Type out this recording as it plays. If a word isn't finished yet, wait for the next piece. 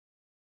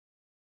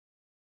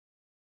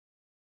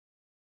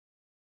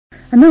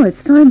And now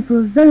it's time for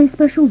a very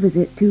special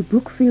visit to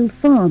Brookfield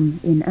Farm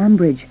in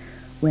Ambridge,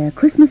 where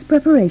Christmas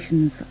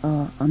preparations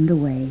are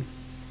underway.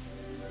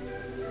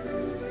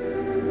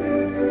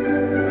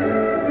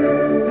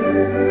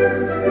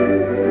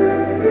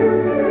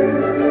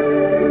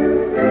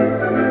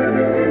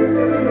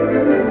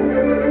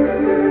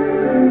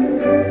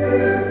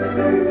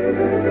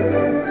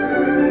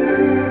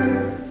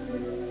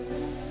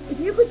 If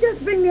you could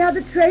just bring the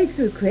other tray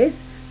through, Chris,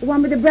 the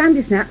one with the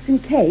brandy snaps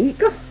and cake.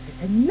 God,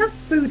 there's enough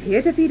food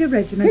here to feed a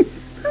regiment.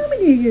 How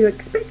many are you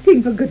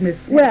expecting, for goodness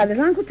sake? Well, there's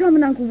Uncle Tom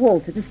and Uncle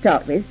Walter to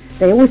start with.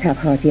 They always have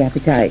hearty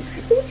appetites.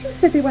 I thought you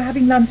said they were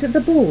having lunch at the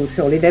ball.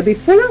 Surely they'll be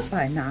full up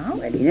by now.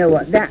 Well, you know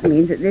what that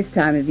means at this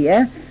time of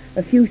year.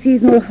 A few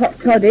seasonal hot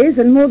toddies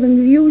and more than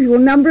the usual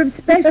number of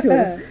specials.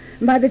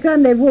 And by the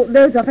time they've walked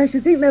those off, I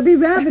should think they'll be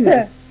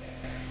ravenous.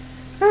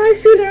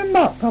 Shula and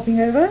Mark popping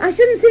over? I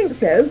shouldn't think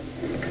so.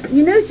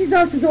 You know she's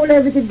asked us all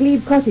over to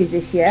Glebe Cottage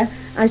this year.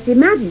 I should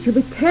imagine she'll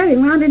be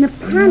tearing round in a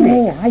panic.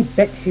 Oh, I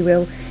bet she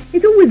will.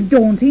 It's always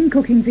daunting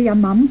cooking for your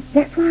mum.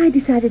 That's why I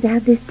decided to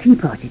have this tea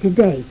party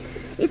today.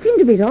 It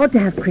seemed a bit odd to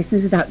have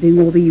Christmas without doing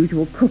all the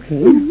usual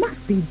cooking. You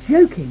must be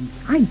joking.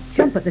 I'd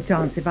jump at the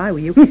chance if I were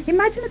you.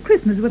 Imagine a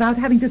Christmas without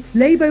having to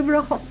slave over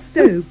a hot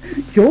stove.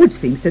 George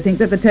seems to think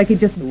that the turkey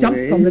just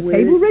jumps on the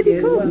table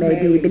ready cooked.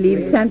 Maybe he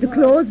believes Santa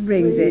Claus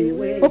brings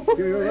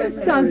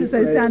it. Sounds as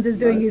though Santa's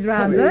doing his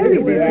rounds early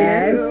this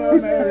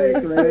year. Merry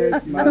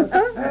Christmas and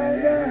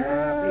a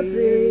happy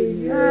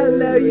New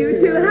Hello, you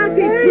two.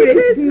 Happy Merry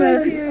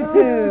Christmas. Christmas, you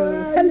two.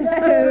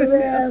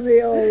 Hello,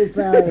 the old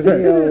pal,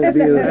 the old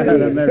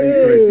beauty.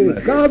 Merry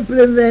Christmas.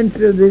 Compliments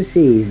of the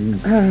season.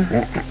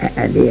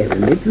 And here's a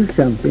little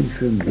something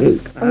from me.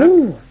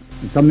 Oh,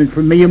 Something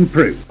from me and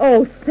Prue.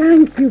 oh,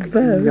 thank you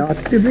both. Not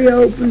to be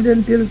opened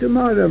until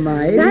tomorrow,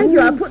 mind. Thank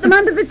you. I'll put them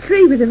under the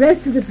tree with the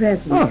rest of the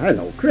presents. Oh,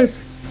 hello, Chris.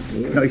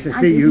 Nice to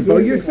see you by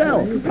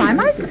yourself. By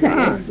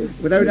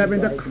myself. Without having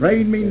to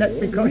crane me neck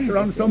because you're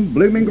on some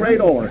blooming great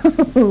horse.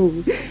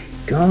 Oh,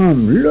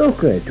 Tom,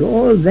 look at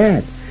all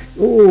that.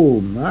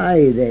 Oh, my,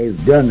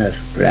 they've done us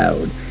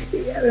proud.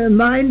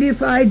 Mind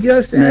if I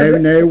just...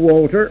 Now,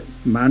 Walter.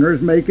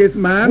 Manners maketh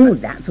man. Oh,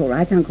 that's all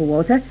right, Uncle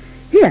Walter.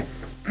 Here,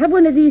 have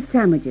one of these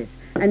sandwiches.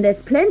 And there's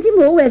plenty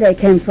more where they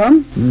came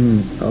from.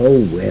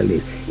 Oh, well,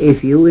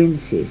 if you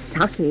insist.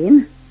 Tuck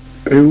in.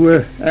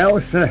 Who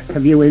else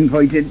have you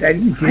invited then,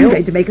 I'm Jill?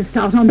 going to make a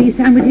start on these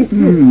sandwiches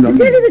too. To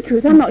tell you the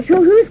truth, I'm not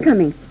sure who's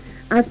coming.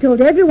 I've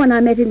told everyone I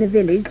met in the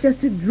village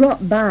just to drop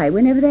by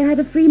whenever they had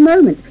a free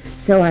moment.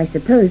 So I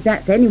suppose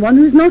that's anyone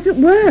who's not at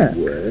work.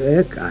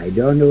 Work? I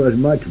don't know as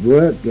much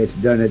work gets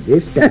done at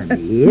this time of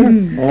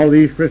year. All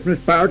these Christmas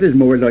parties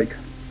more like.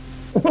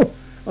 Oh,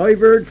 I've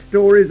heard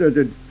stories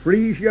that'd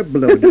freeze your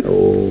blood.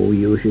 Oh,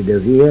 you should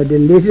have heard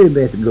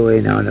Elizabeth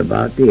going on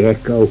about the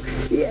Echo.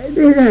 Yeah,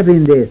 they're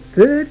having their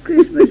third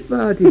Christmas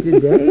party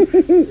today.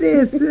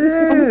 Their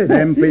third.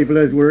 Them people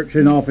as works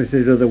in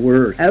offices are the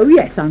worst. Oh,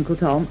 yes, Uncle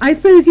Tom. I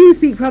suppose you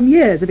speak from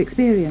years of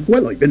experience.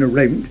 Well, I've been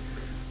around.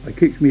 I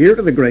kicks me ear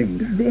to the ground.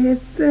 Their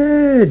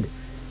third.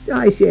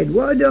 I said,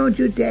 why don't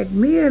you take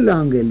me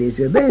along, Oh,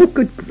 Elizabeth?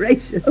 good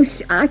gracious. Oh,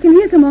 I can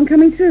hear someone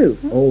coming through.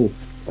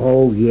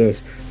 Oh, yes.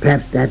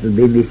 Perhaps that'll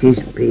be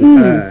Mrs. P.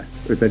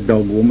 With the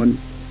dog woman.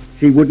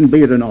 She wouldn't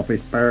be at an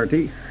office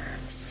party.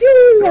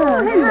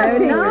 Sheila!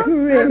 hello,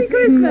 love. Happy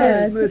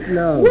Christmas. Christmas,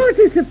 love. What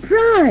a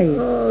surprise!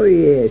 Oh,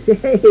 yes.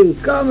 Hey,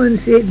 come and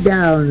sit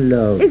down,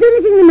 love. Is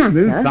anything the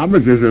matter?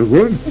 Sandwiches are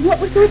good. What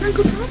was that,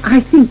 Uncle Tom? I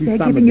think they're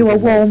giving you a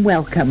warm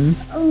welcome.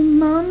 Oh,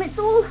 Mum, it's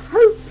all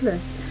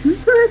hopeless.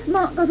 First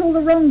Mark got all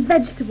the wrong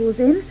vegetables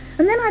in,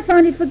 and then I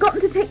found he'd forgotten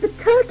to take the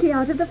turkey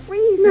out of the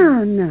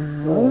freezer.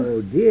 No.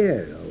 Oh,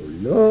 dear. Oh,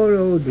 Lord,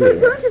 oh, So it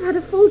dear. won't have had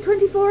a full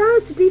 24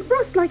 hours to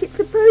defrost like it's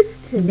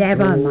supposed to.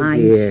 Never Oh,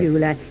 mind, dear.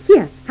 Shula.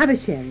 Here, have a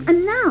sherry.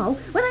 And now,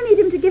 when I need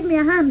him to give me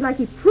a hand like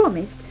he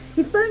promised,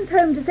 he phones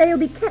home to say he'll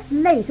be kept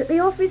late at the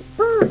office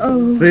party.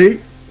 Oh, See?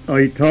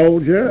 I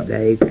told you.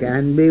 They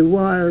can be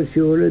wild,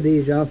 sure,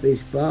 these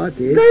office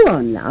parties. go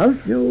on,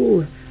 love.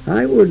 No,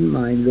 I wouldn't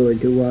mind going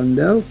to one,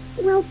 though.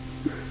 Well,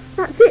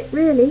 that's it,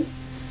 really.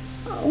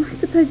 Oh, I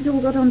suppose it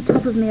all got on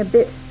top of me a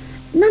bit.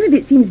 None of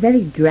it seems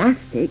very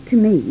drastic to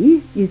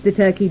me. Is the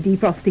turkey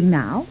defrosting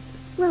now?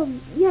 Well,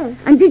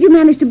 yes. And did you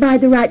manage to buy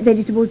the right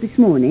vegetables this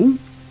morning?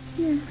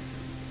 Yes.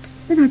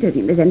 Then I don't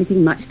think there's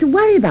anything much to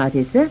worry about,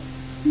 is there?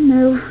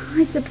 No,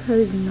 I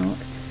suppose not.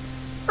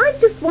 I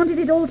just wanted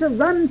it all to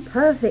run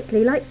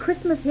perfectly, like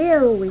Christmas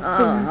here always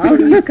does.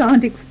 You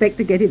can't expect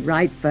to get it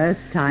right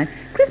first time.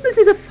 Christmas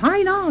is a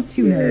fine art,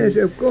 you know. Yes,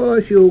 of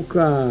course you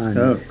can.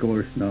 Of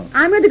course not.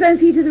 I'm going to go and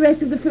see to the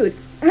rest of the food.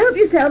 Help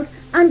yourselves,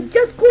 and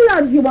just call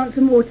out if you want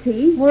some more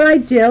tea. All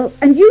right, Jill.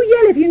 And you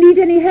yell if you need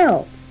any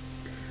help.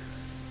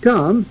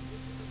 Tom,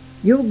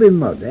 you'll be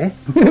mother.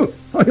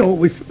 I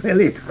always spell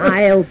it.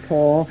 I'll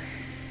pour.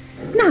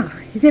 Now,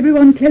 is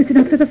everyone close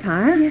enough to the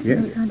fire?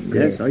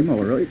 Yes, I'm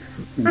all right.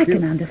 I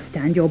can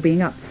understand your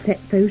being upset,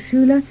 though,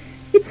 Shula.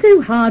 It's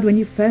so hard when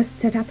you first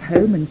set up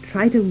home and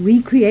try to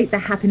recreate the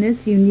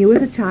happiness you knew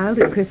as a child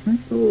at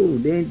Christmas. Oh,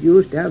 they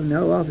used to have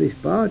no office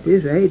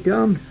parties, eh,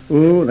 Tom?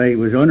 Oh, they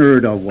was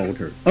unheard of,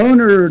 Walter.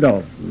 Unheard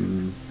of.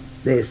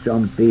 There's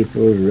some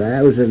people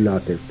rouse a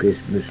lot at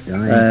Christmas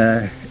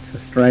time. It's a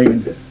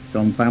strain.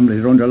 Some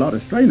families are under a lot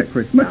of strain at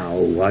Christmas. Now,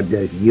 what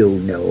does you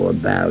know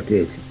about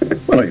it?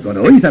 Well, I've got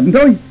eyes, haven't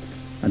I?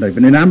 And I've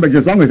been in Ambridge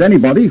as long as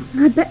anybody.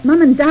 I bet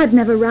Mum and Dad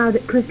never rowed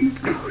at Christmas.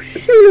 Oh,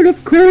 sure,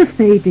 of course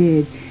they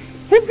did.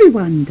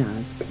 Everyone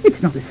does.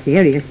 It's not a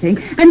serious thing.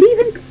 And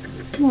even...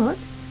 What?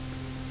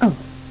 Oh,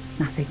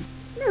 nothing.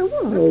 No,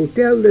 what? Oh,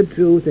 tell the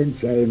truth and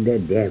shame the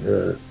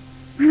devil.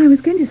 Well, I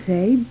was going to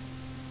say,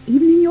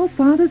 even in your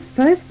father's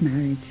first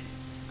marriage.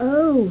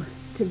 Oh,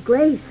 to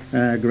Grace.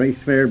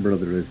 Grace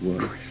Fairbrother as well.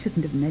 Oh, I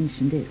shouldn't have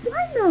mentioned it.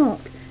 Why not?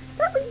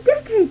 That was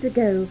decades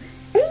ago.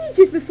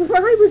 Ages before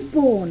I was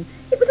born.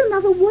 It was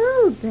another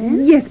world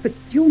then. Yes, but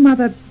your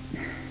mother...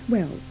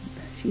 Well,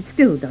 she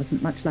still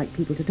doesn't much like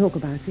people to talk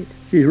about it.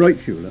 She's right,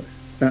 Shula.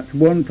 That's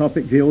one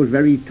topic Jill's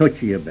very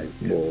touchy about.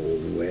 Oh,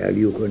 well,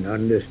 you can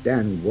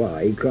understand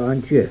why,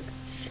 can't you?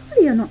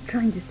 Surely you're not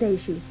trying to say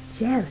she's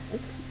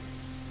jealous.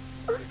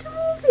 After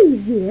all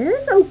these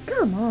years? Oh,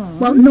 come on.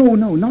 Well, no,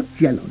 not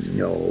jealous.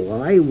 No,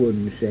 I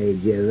wouldn't say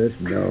jealous,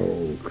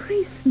 no.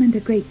 Grace meant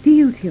a great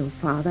deal to your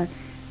father.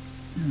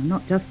 No,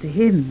 not just to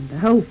him. The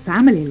whole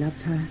family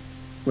loved her.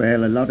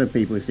 Well, a lot of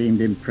people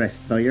seemed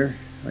impressed by her.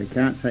 I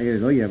can't say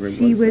as I ever was.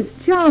 She was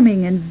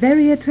charming and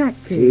very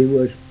attractive. She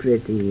was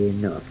pretty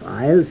enough,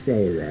 I'll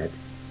say that.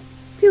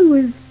 Jill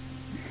was,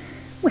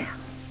 well,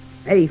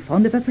 very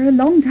fond of her for a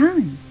long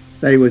time.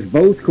 They was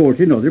both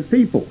courting other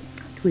people.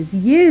 It was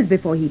years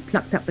before he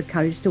plucked up the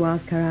courage to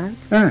ask her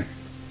out.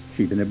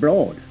 She'd been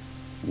abroad.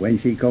 When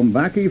she come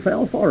back, he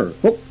fell for her.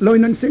 Hook,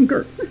 line and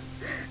sinker.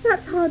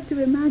 That's hard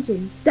to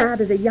imagine.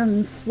 Dad as a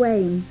young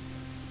swain.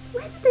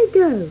 Where did they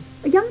go?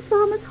 A young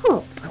farmer's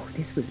hop? Oh,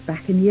 this was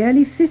back in the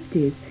early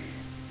 50s.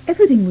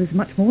 Everything was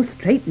much more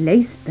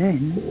straight-laced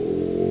then.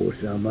 Oh,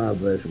 some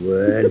of us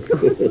weren't.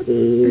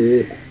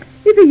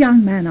 If a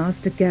young man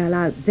asked a girl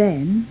out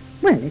then,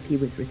 well, if he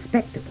was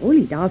respectable,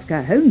 he'd ask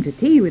her home to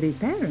tea with his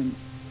parents.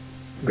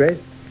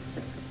 Grace,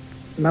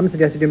 Mum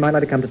suggested you might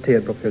like to come to tea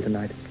at Brookfield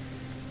tonight.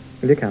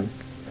 Will you come?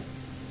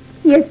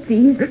 Yes,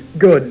 please.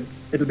 Good.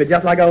 It'll be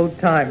just like old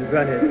times,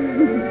 won't it?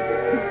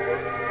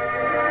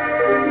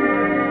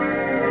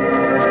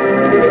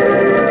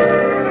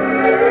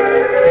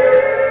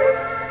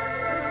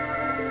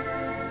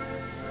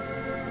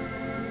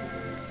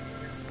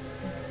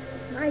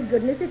 My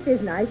goodness, it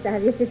is nice to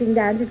have you sitting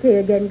down to tea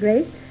again,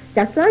 Grace.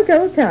 Just like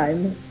old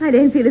times. I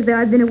don't feel as though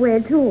I've been away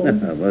at all. I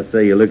must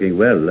say you're looking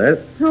well, Les.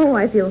 Oh,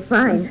 I feel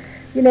fine.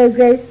 You know,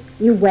 Grace,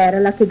 you were a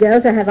lucky girl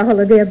to have a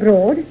holiday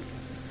abroad.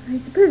 I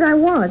suppose I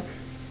was.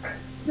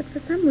 But for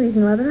some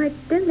reason or other, I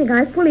don't think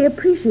I fully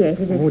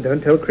appreciated it. Oh,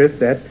 don't tell Chris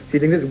that. She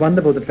thinks it's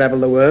wonderful to travel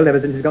the world ever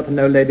since she's got to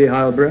know Lady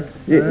Hylborough.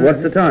 Yeah,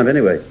 what's the time,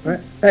 anyway? Right.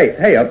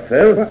 Hey up,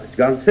 Phil. It's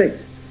gone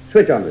 6.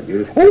 Switch on the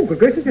news. Oh, good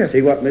gracious, yes.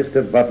 See what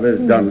Mr. Butler's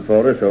done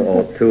for us,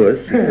 or to us.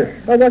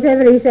 Well,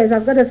 whatever he says,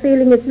 I've got a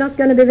feeling it's not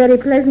going to be very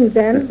pleasant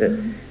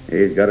then.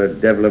 He's got a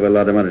devil of a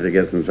lot of money to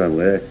get from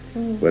somewhere.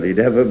 But he'd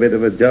have a bit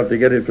of a job to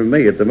get it from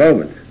me at the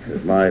moment,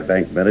 as my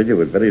bank manager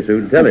would very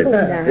soon tell him.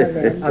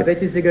 I'll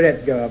bet your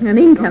cigarettes go up. An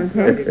income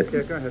tax. The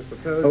Exchequer has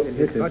proposed in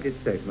his budget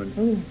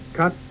statement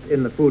cuts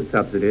in the food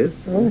subsidies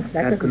That and doesn't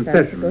sound good.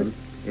 concessions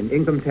in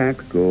income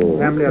tax, Good.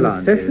 family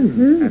allowances,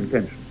 and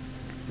pensions.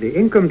 The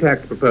income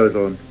tax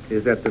proposal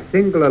is that the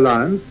single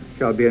allowance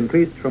shall be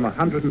increased from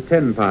 £110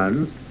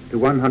 to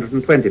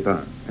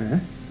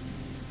 £120.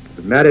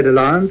 The married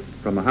allowance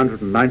from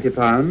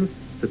 £190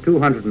 to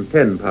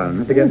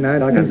 £210. To get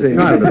married, I can see.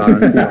 Child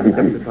allowance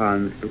from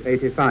 £70 to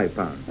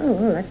 £85. Oh,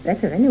 well, that's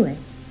better anyway.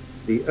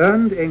 The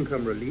earned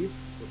income relief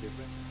will be...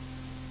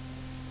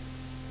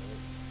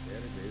 There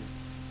it is.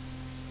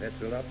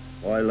 Petrol up,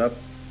 oil up.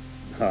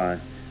 Aye,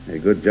 a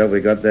good job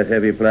we got that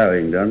heavy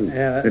ploughing done.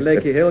 Yeah, that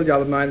Lakey Hill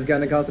job of mine is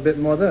going to cost a bit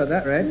more, though, at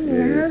that rate.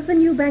 How's the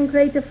new bank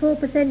rate of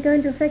 4%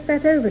 going to affect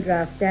that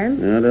overdraft, Dan?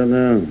 I don't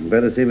know.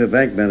 Better see my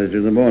bank manager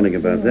in the morning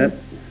about that.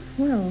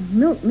 Well,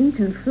 milk, meat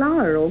and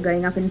flour are all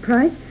going up in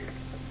price.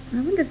 I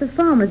wonder if the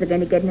farmers are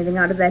going to get anything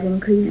out of that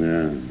increase.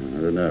 Yeah,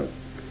 I don't know.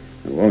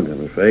 I won't,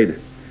 I'm afraid.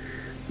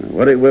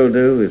 What it will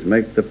do is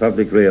make the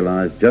public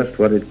realise just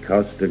what it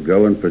costs to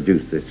go and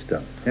produce this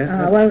stuff. Yeah,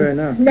 that's well, fair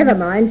enough. never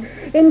mind.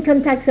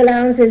 Income tax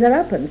allowances are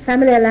up and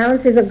family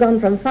allowances have gone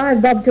from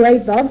 5 bob to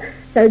 8 bob,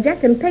 so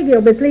Jack and Peggy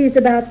will be pleased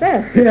about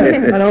that. Yeah,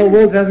 and old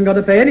Walter hasn't got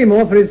to pay any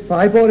more for his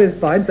pipe or his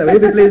pint, so he'll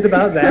be pleased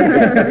about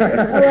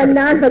that. Oh, and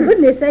now, for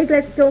goodness sake,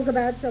 let's talk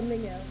about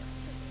something else.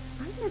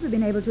 I've never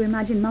been able to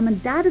imagine Mum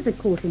and Dad as a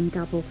courting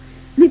couple.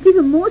 And it's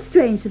even more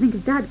strange to think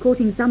of Dad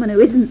courting someone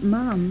who isn't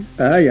Mum.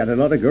 He had a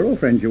lot of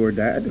girlfriends, your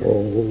dad.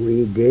 Oh,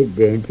 he did,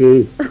 didn't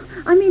he?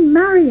 I mean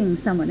marrying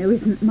someone who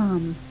isn't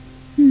Mum.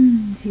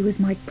 She was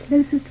my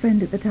closest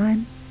friend at the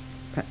time.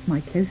 Perhaps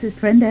my closest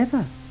friend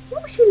ever.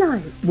 What was she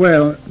like?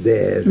 Well,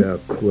 There's a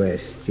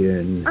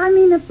question. I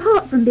mean,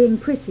 apart from being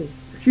pretty.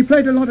 She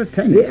played a lot of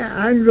tennis.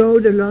 Yeah, and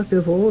rode a lot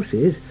of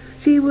horses.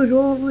 She was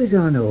always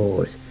on a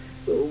horse.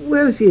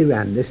 Well, she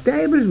ran the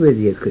stables with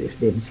you, Chris,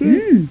 didn't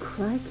she?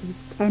 Crikey,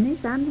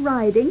 tennis and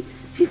riding.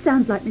 She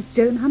sounds like Miss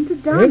Joan Hunter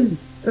Dunn.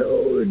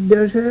 Oh,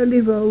 does her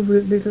live over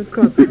at Little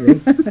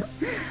Croxley?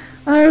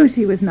 Oh,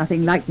 she was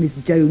nothing like Miss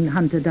Joan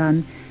Hunter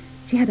Dunn.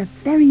 She had a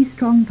very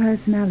strong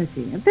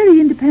personality, a very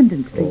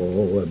independent streak.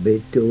 Oh, a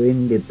bit too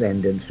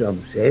independent,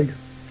 some said.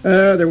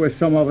 There were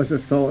some of us that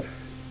thought,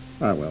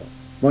 well,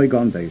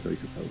 bygone days, I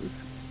suppose.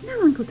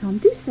 No, Uncle Tom,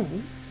 do say.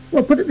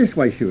 Well, put it this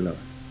way, Shula.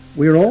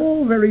 We're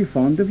all very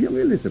fond of young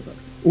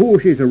Elizabeth. Oh,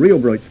 she's a real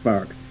bright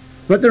spark.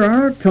 But there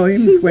are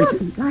times She when...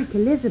 wasn't like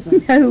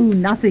Elizabeth. No,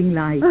 nothing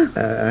like.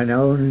 And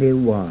only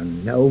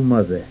one, no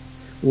mother.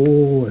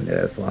 Oh, and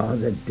her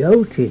father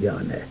doted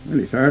on her. Well,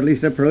 it's hardly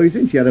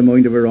surprising she had a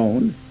mind of her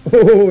own.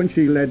 Oh, and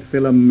she led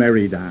Phil a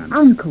merry dance.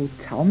 Uncle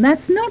Tom,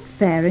 that's not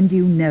fair, and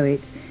you know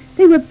it.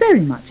 They were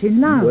very much in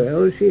love.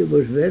 Well, she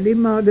was very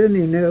modern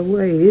in her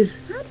ways.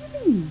 How do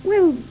you mean?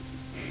 Well,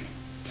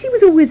 she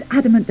was always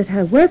adamant that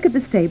her work at the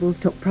stables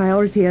took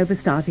priority over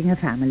starting a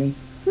family.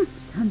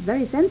 Sounds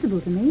very sensible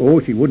to me. Oh,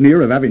 she wouldn't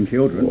hear of having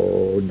children.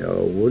 Oh,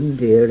 no, wouldn't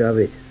hear of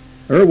it.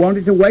 Her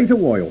wanted to wait a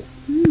while.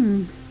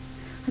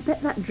 I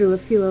bet that drew a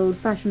few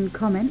old-fashioned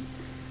comments.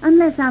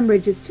 Unless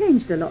Ambridge has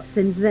changed a lot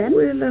since then.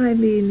 Well, I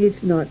mean,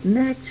 it's not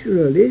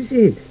natural, is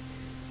it?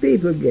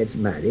 People gets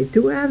married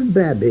to have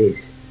babies.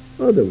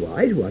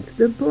 Otherwise, what's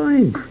the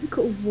point?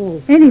 Uncle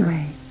Wolf.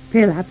 Anyway,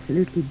 Phil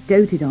absolutely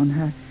doted on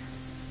her.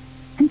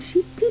 And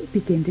she did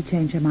begin to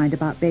change her mind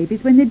about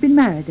babies when they'd been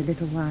married a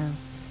little while.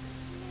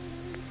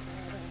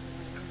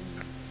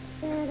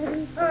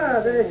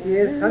 Ah, there she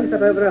is, hunched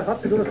up over a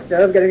hot little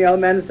stove, getting the old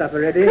man's supper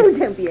ready. Oh,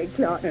 don't be a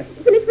clot.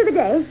 Finished for the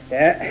day?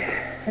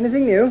 Yeah.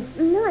 Anything new?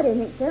 No, I don't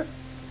think so. Oh,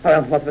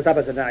 well, what's for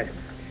supper tonight?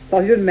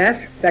 Sausage and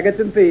mash, faggots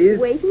and peas.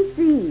 Wait and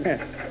see.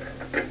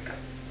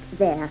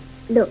 There.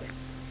 Look.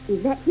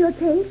 Is that your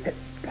taste?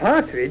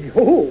 Partridge?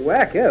 Oh,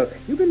 wacko.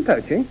 You've been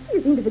poaching?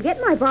 You seem to forget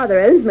my father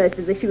owns most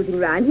of the shooting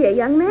round here,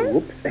 young man.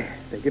 Whoops.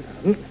 Beg your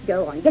pardon.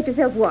 Go on, get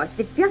yourself washed.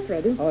 It's just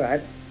ready. All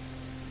right.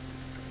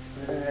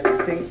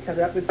 Sink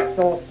covered up with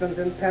saucepans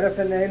and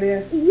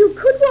paraphernalia. You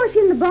could wash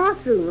in the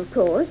bathroom, of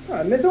course. Oh,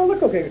 I miss all the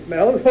cooking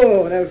smells.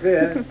 Oh, no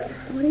fear.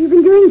 What have you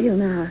been doing till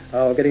now?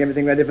 Oh, getting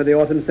everything ready for the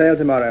autumn sale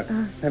tomorrow.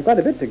 I've quite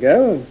a bit to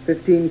go.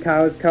 15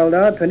 cows culled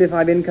out,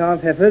 25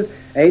 in-calf heifers,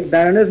 8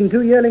 baroners and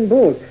 2 yearling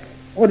bulls.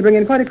 Ought to bring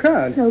in quite a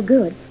crowd. Oh,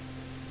 good.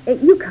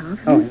 You can't.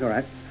 Oh, it's all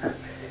right.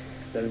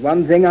 There's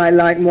one thing I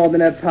like more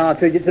than a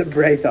partridge. It's a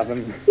brace of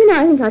them. You know,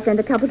 I think I'll send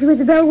a couple to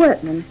Isabel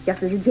Workman,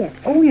 just as a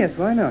gesture. Oh, yes,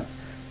 why not?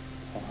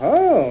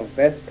 Oh,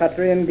 best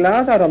cutlery and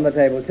glass out on the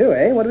table, too,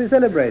 eh? What are we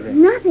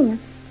celebrating? Nothing.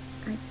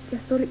 I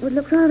just thought it would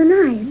look rather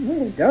nice.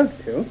 Oh, it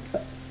does, too.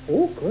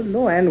 Oh, good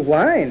Lord, and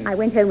wine. I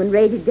went home and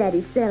raided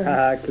Daddy's cellar.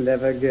 Ah,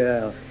 clever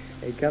girl.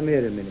 Hey, come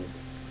here a minute.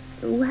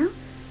 Well,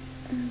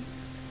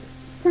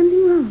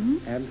 something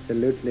wrong?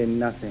 Absolutely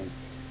nothing.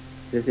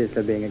 This is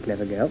for being a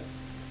clever girl.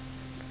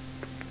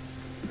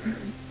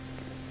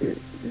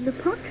 The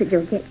partridge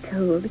will get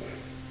cold.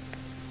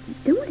 You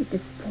don't want it to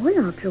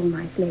spoil after all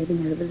my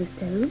slaving over the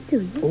stove,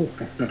 do you? Oh,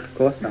 no, of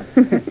course not.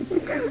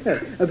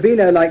 A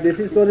beano like this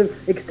is sort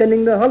of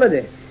extending the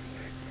holiday.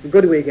 A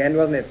good weekend,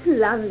 wasn't it?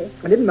 Lovely.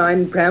 I didn't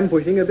mind pram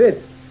pushing a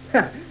bit.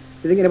 Ha! Do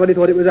you think anybody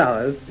thought it was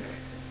ours?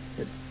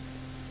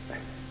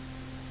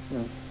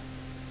 Well,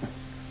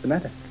 what's the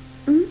matter?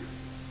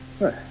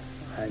 Well,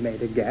 I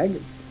made a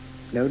gag.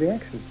 No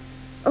reaction.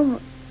 Oh,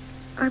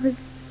 I was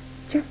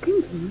just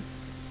thinking.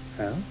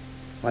 Well,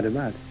 what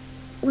about?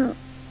 Well,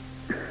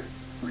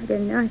 I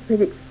don't know. I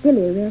suppose it's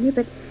silly, really,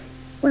 but,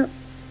 well,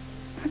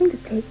 having to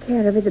take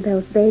care of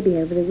Isabel's baby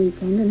over the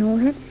weekend and all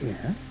that,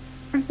 Yeah?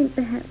 I think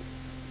perhaps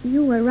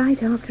you were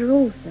right after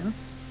all, Phil.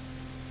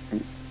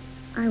 And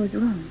I was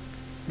wrong.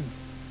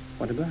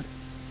 What about?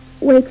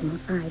 Waiting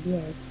 5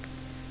 years.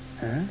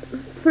 Huh?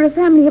 For a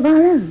family of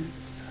our own.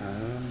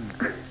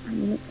 Oh. I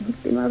mean, it's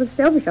been rather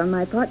selfish on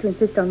my part to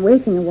insist on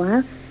waiting a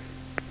while.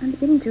 I'm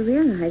beginning to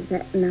realize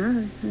that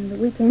now, and the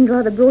weekend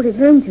rather brought it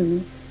home to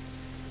me.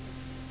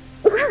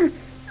 Well,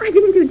 I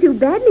didn't do too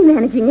badly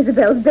managing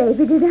Isabel's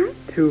baby, did I?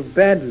 Too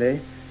badly?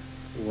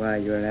 Why,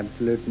 you're an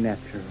absolute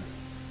natural.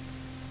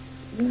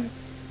 Yes.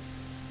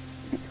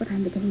 That's what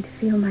I'm beginning to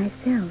feel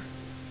myself.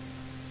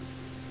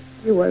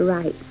 You were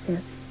right,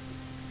 sir.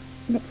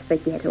 Let's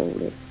forget all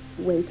this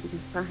waiting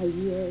 5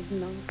 years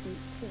nonsense.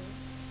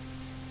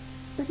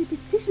 But a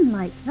decision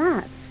like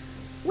that,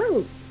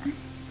 well,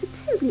 it's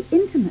a terribly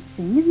intimate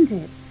thing, isn't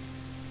it?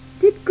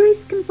 Did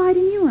Grace confide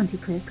in you, Auntie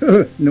Chris?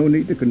 No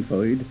need to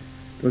confide.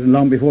 It wasn't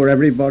long before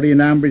everybody in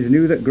Ambridge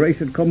knew that Grace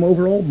had come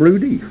over all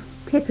broody.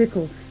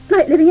 Typical. It's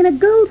like living in a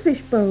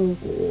goldfish bowl.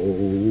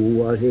 Oh,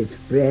 was it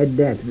spread,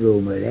 that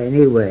rumour,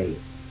 anyway,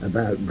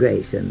 about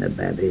Grace and the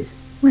babies?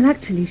 Well,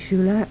 actually,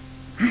 Shula,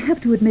 I have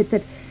to admit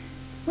that,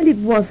 well, it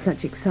was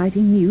such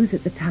exciting news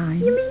at the time.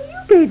 You mean you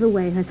gave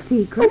away her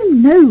secret? Oh,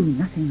 no,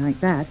 nothing like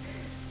that.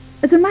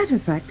 As a matter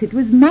of fact, it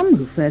was Mum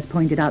who first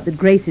pointed out that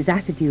Grace's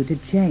attitude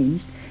had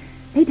changed.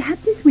 They'd had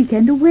this this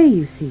weekend away,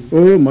 you see.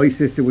 Oh, my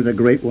sister was a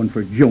great one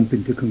for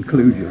jumping to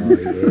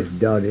conclusions. Oh, yes,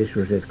 Doris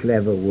was a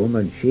clever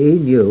woman. She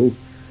knew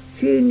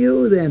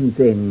them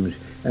things.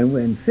 And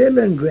when Phil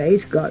and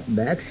Grace got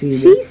back,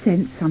 she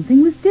sensed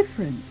something was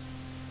different.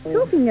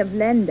 Talking of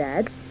Len,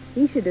 Dad,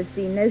 he should have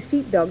seen no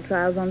sheepdog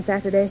trials on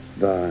Saturday.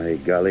 By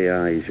golly,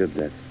 he should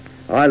that.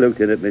 I looked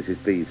in at Mrs.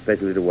 P,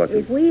 especially to watch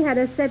If it. we had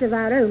a set of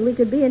our own, we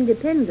could be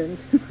independent.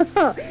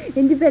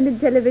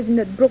 Independent television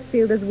at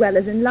Brookfield as well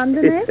as in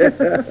London,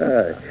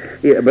 eh?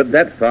 Yeah, but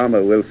that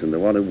Farmer Wilson, the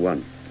one who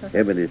won,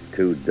 him and his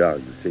two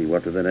dogs, see,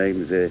 what are the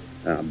names?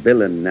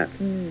 Bill and Nat.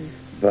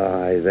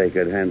 By, they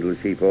could handle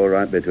sheep all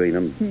right between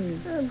them.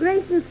 Oh,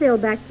 Grace and Phil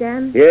back,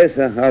 Dan. Yes,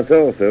 I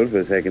saw Phil for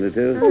a second or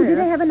two. Oh, did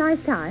they have a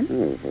nice time?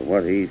 Oh, from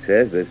what he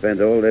says, they spent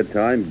all their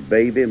time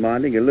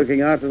baby-minding and looking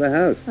after the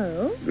house.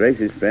 Oh?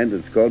 Grace's friend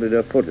had scalded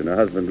her foot and her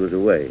husband was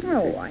away.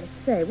 Oh, I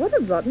say, what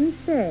a rotten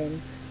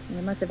shame.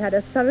 They must have had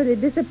a thoroughly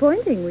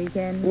disappointing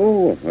weekend.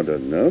 Oh, I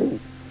don't know.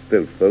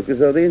 Phil spoke as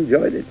though they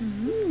enjoyed it.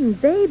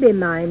 Baby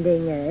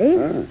minding,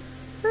 eh?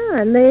 Ah.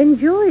 And they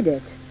enjoyed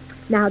it.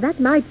 Now, that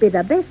might be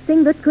the best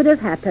thing that could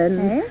have happened.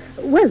 Eh?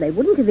 Well, they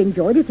wouldn't have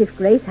enjoyed it if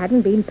Grace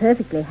hadn't been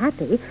perfectly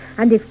happy.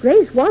 And if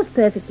Grace was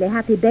perfectly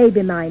happy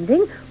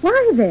baby-minding,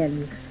 why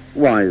then?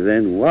 Why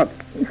then what?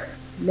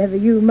 Never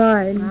you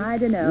mind. I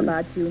don't know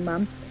about you,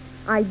 Mum.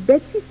 I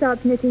bet she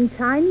starts knitting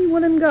tiny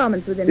woolen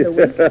garments within the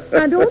week.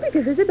 And all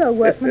because Isabel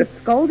Workman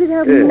scolded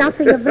her for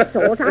nothing of the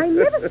sort. I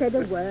never said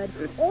a word.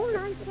 All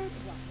I said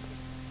was...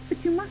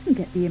 But you mustn't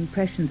get the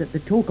impression that the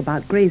talk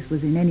about Grace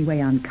was in any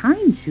way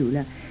unkind,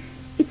 Shula.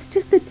 It's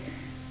just that,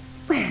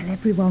 well,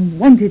 everyone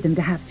wanted them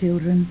to have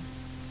children.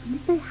 And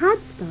if they had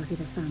started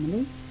a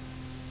family...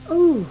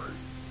 Oh,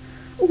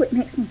 it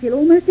makes me feel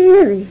almost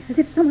eerie, as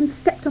if someone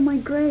stepped on my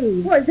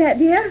grave. What's that,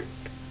 dear?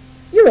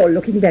 You're all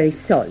looking very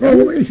solemn.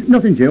 Oh, it's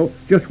nothing, Jill.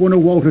 Just one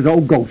of Walter's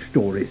old ghost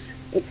stories.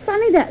 It's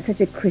funny that's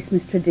such a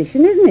Christmas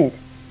tradition, isn't it?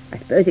 I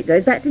suppose it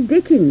goes back to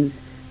Dickens,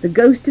 the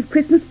ghost of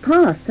Christmas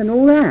past and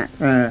all that.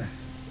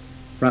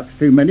 Perhaps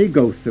too many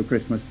ghosts of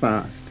Christmas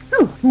past.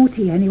 Oh, more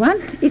tea,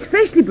 anyone? It's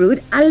freshly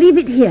brewed. I'll leave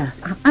it here.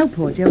 I'll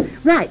pour, Jill.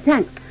 Right,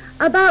 thanks.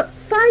 About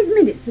 5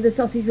 minutes for the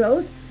sausage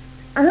rolls.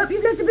 I hope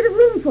you've left a bit of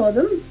room for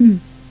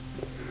them.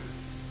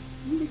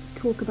 All this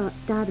talk about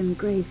Dad and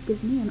Grace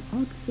gives me an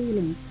odd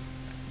feeling.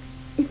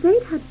 If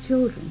they'd had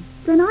children,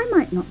 then I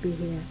might not be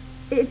here,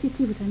 if you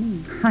see what I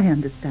mean. I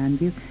understand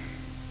you.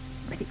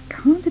 But it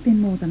can't have been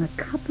more than a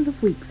couple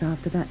of weeks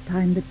after that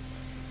time that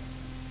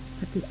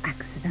the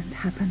accident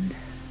happened.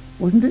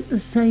 Wasn't it the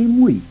same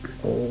week?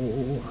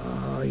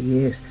 Oh,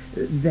 yes.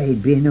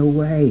 They'd been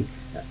away.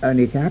 And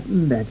it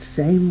happened that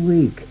same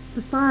week.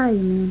 The fire,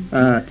 you mean?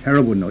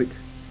 Terrible night.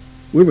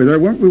 We were there,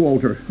 weren't we,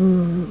 Walter?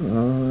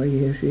 Oh,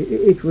 yes.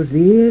 It was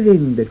the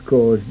earring that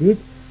caused it.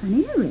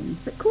 An earring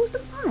that caused the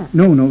fire?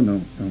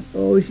 No.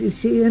 Oh,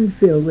 she and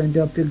Phil went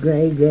up to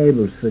Grey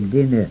Gables for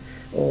dinner.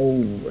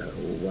 Oh,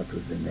 what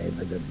was the name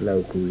of the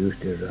bloke who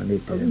used to run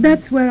it?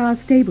 That's where our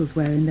stables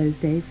were in those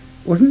days.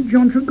 Wasn't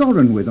John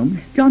Tregoran with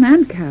them? John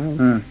and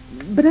Carol.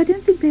 But I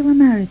don't think they were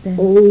married then.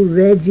 Oh,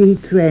 Reggie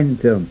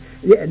Trentham.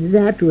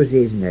 That was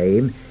his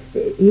name.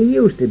 He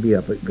used to be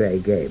up at Grey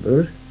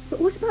Gables.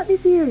 But what about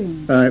this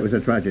earring? It was a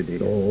tragedy.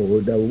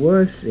 Oh, the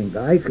worst thing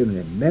I can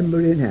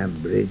remember in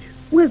Hambridge.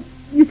 Well,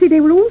 you see,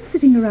 they were all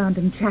sitting around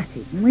and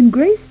chatting when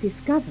Grace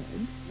discovered...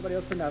 Anybody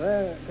else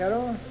another,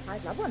 Carol?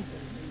 I'd love one.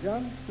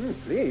 John?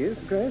 Please,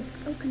 Grace.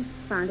 Oh,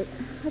 confound it.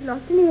 I've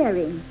lost an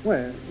earring.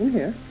 Where? In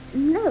here?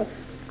 No,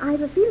 I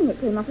have a feeling it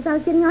came off as I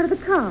was getting out of the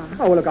car.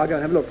 Oh, well, look, I'll go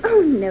and have a look.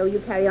 Oh, no, you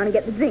carry on and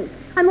get the drinks.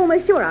 I'm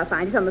almost sure I'll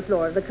find it on the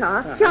floor of the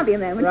car. Shan't be a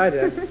moment. Right,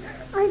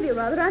 I feel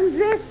rather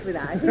undressed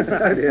without it.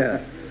 Right,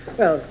 yeah.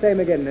 Well, same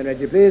again then,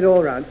 Reggie, please,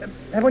 all round.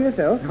 Have one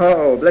yourself.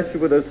 Oh, bless you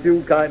with those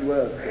few kind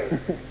words.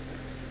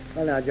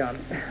 Well, now, John,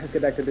 let's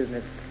get back to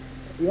business.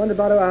 You want to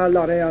borrow our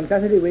lorry on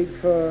Saturday week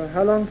for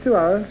how long? 2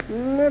 hours?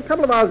 A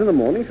couple of hours in the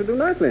morning should do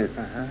nicely. Do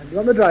you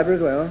want the driver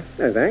as well?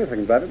 No, thanks. I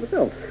can drive it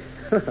myself.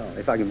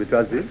 If I can be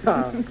trusted.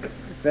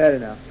 Fair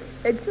enough.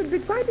 It should be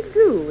quite a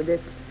do,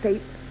 this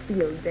fete,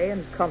 field day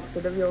and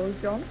concert of yours,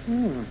 John.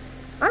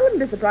 I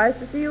wouldn't be surprised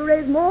to see you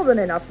raise more than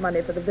enough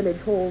money for the village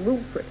hall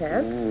roof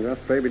repairs. Oh,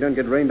 just pray we don't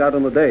get rained out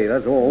on the day,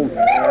 that's all.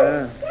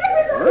 Hello,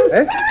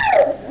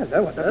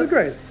 what's up,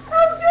 Grace?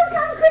 Oh, do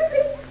come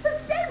quickly. The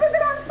stables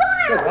are on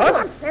fire.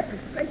 What?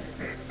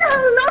 No,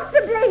 not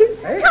the blaze.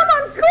 Come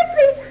on,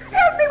 quickly.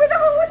 Help me with the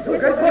hose.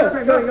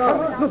 What's going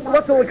on? Look,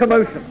 what's all the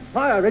commotion?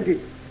 Fire, Reggie.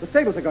 The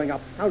stables are going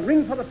up. Now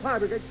ring for the fire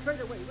brigade straight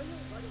away, will you?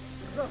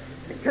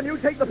 Can you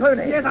take the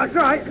pony? Yes, I'll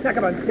try. Now,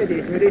 come on,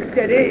 steady,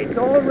 steady. It's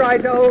all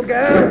right, old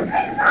girl.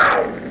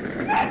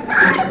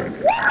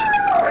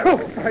 Oh,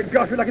 my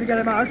gosh, we're lucky to get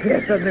him out.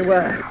 Yes, certainly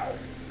were.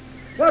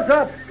 What's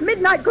up?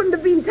 Midnight couldn't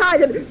have been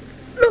tighter.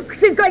 Look,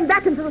 she's going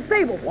back into the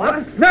stable.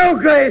 What? No,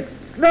 Grace!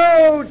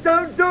 No,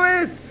 don't do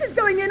it! She's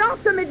going in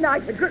after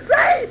midnight.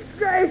 Grace,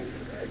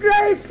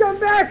 come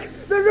back!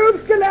 The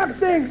roof's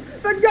collapsing!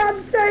 For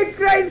God's sake,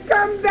 Grace,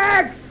 come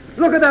back!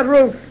 Look at that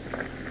roof!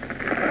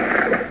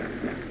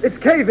 It's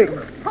caving.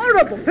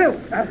 Horrible. Phil,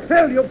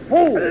 you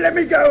fool! Let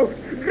me go!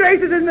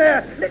 Grace is in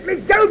there. Let me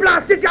go,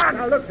 blast it, John.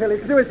 Now, look, Phil,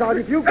 it's suicide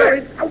if you go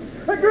in.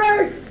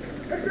 Grace!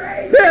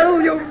 Grace!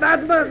 Phil, you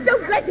madman!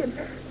 Don't let him.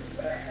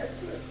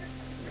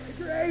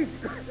 Grace!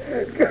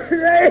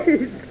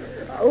 Grace!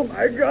 Oh,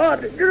 my God!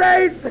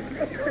 Grace!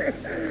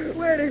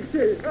 Where is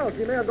she? Oh,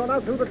 she may have gone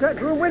out through the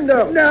tax room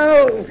window.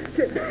 No!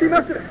 She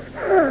must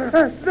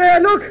have...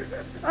 there, look!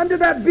 Under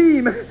that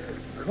beam.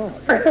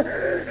 God.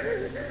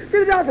 Get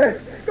it out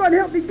there! Go on,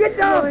 help me! Get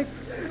down!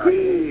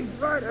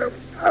 Heave! Right up.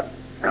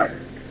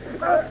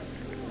 Oh,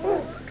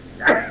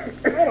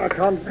 I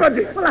can't budge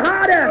it. Well,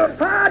 harder!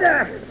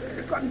 Harder!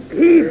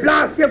 Heave,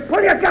 blast you!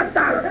 Pull your guts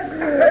down!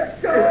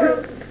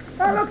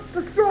 Oh, look!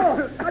 The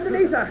straw!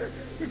 Underneath her!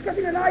 She's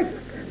getting a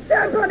knife!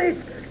 Stamp on it!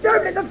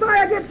 Don't let the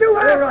fire get to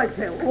her! All right,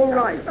 Phil, all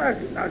right.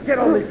 Now get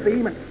on this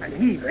beam and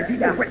heave as he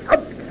goes.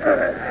 Up!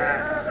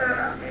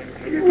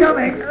 You're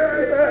coming!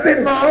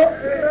 Bit more!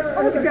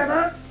 All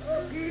together!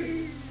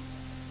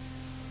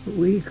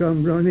 We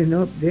come running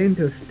up then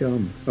to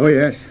Stum. Oh,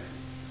 yes.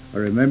 I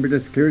remembered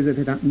as clear as if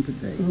it happened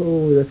today.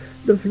 Oh,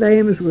 the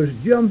flames was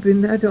jumping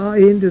that high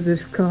into the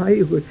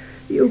sky.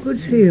 You could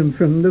see 'em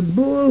from the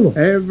bull.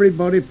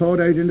 Everybody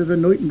poured out into the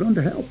night and run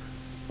to help.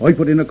 I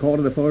put in a call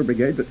to the fire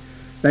brigade, but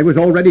they was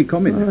already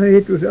coming.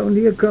 It was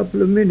only a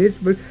couple of minutes,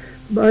 but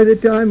by the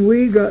time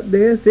we got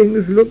there,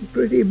 things looked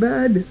pretty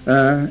bad. It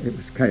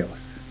was chaos.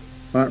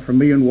 Apart from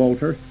me and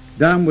Walter,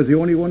 Dan was the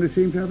only one who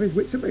seemed to have his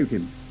wits about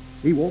him.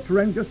 He walked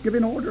around just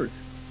giving orders.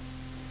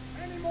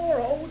 Any more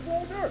hose,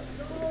 Walter?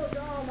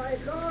 No, my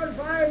God,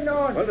 find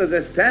none. Well, there's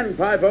a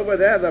standpipe over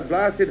there. The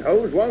blasted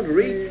hose won't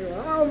reach.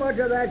 How much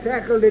of that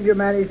tackle did you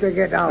manage to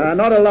get out?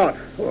 Not a lot.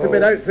 Took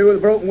it out through the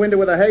broken window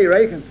with a hay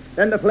rake, and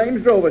then the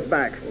flames drove us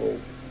back.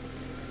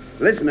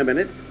 Listen a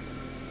minute.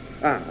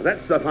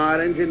 That's the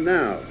fire engine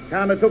now.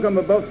 It took them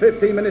about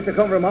 15 minutes to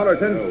come from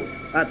Hollerton.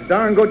 That's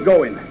darn good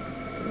going.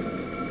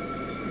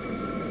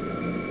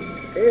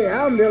 Hey,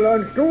 I'm still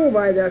on stool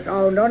by the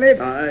sound on it.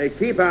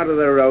 Keep out of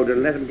the road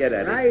and let him get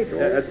at Right.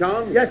 it.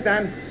 Tom? Yes,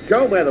 Dan.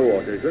 Show where the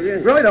water is, will you?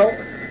 Righto.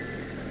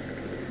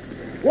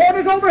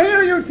 Water's over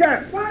here, you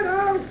chap.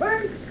 Righto,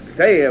 thanks.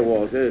 Stay here,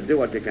 Walter. Do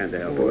what you can to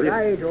help, will you?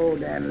 Righto,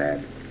 then,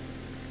 lad.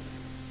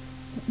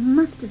 It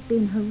must have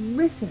been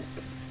horrific.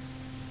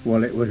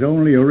 Well, it was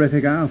only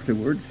horrific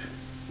afterwards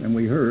when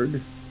we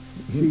heard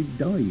she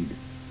died.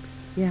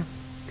 Yeah,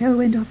 Phil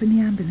went off in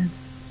the ambulance.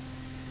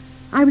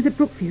 I was at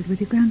Brookfield with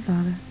your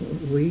grandfather.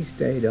 We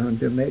stayed on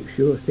to make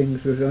sure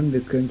things was under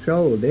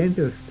control, didn't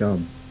we,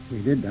 Tom? We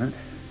did that.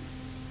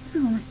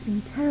 Everyone must have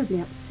been terribly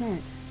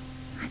upset.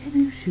 I don't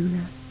know,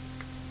 Shula.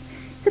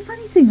 It's a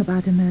funny thing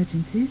about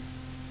emergencies.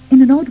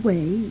 In an odd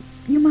way,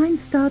 your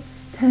mind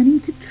starts turning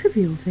to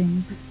trivial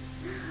things.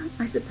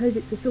 I suppose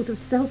it's a sort of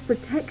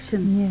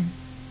self-protection. Yes.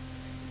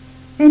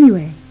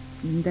 Anyway,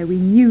 even though we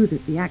knew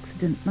that the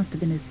accident must have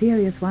been a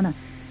serious one,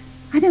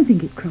 I don't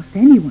think it crossed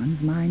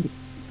anyone's mind. It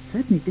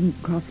certainly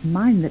didn't cross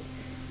mine that...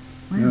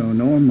 Well, No,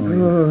 nor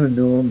mine. Oh,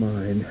 nor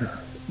mine.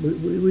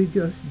 We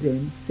just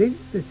didn't think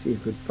that she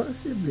could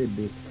possibly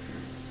be.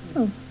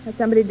 Oh, has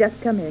somebody just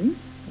come in?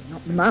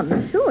 Not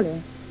Mum,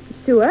 surely.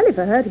 It's too early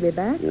for her to be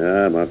back.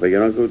 Yeah, might be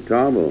your Uncle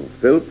Tom or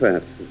Phil,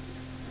 perhaps.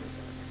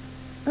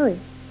 Oh,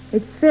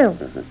 it's Phil.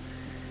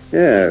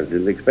 Yeah,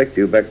 didn't expect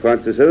you back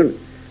quite so soon.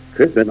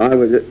 Chris and I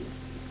was at...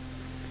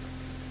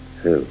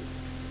 Phil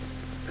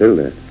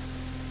there.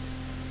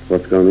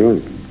 What's gone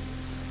wrong?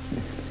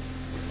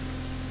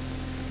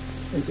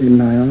 In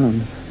my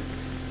arms.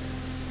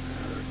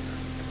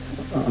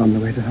 On the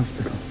way to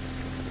hospital.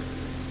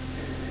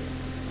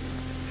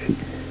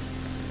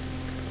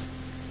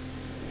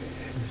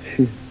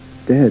 She's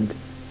dead.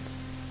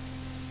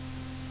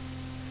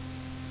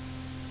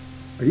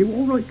 Are you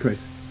all right, Chris?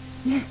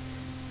 Yes,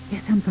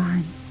 I'm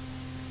fine.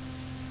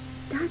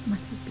 Dad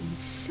must have been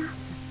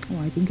shattered.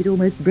 Oh, I think it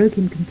almost broke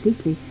him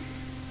completely.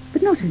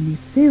 But not only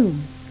Phil,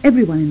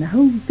 everyone in the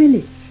whole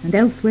village, and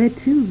elsewhere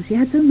too. She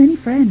had so many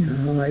friends.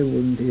 I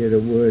wouldn't hear a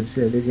word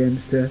said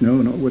against her.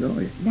 No, nor would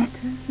I.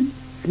 Letters and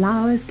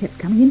flowers kept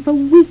coming in for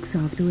weeks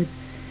afterwards.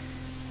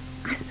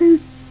 I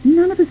suppose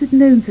none of us had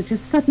known such a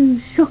sudden,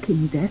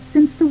 shocking death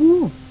since the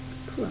war.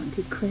 Poor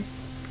Auntie Chris.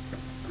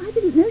 I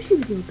didn't know she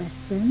was your best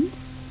friend.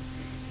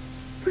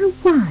 For a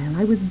while,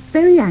 I was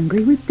very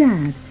angry with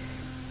Dad.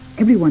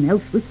 Everyone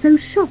else was so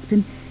shocked,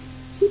 and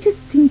he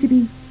just seemed to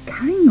be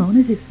carrying on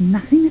as if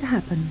nothing had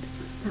happened.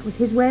 That was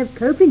his way of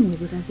coping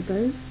with it, I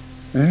suppose.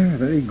 A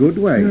very good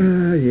way.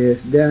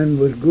 Yes, Dan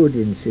was good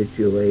in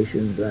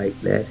situations like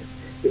that.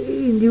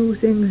 He knew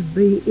things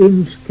be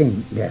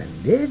instinct, Dan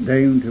did.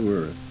 Down to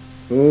earth.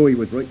 Oh, he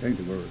was right down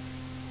to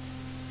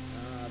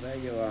earth. There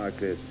you are,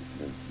 Chris.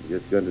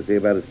 Just going to see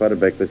about a spot of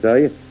breakfast, are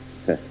you?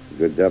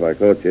 Good job I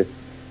caught you.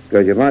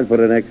 Because you might put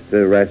an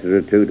extra rasher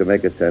or two to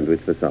make a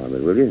sandwich for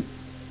Simon, will you?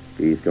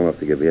 He's come up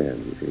to give you a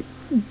hand, you see.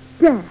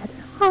 Dad,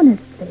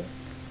 honestly,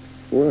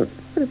 What?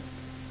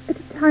 at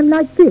a time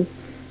like this,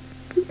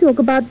 you talk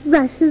about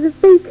rashers of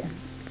bacon.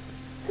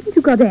 Haven't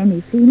you got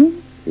any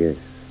feeling? Yes.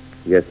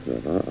 Yes,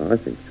 Mum, I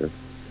think so.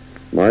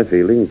 My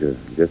feelings are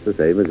just the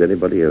same as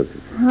anybody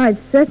else's. I've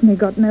certainly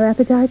got no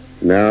appetite.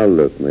 Now,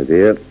 look, my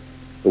dear.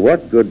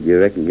 What good do you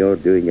reckon you're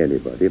doing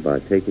anybody by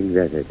taking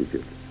that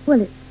attitude?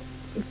 Well, it's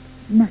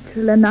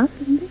natural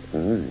enough, isn't it?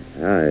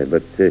 Aye,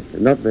 but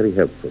not very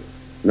helpful.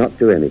 Not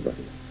to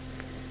anybody.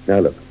 Now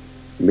look,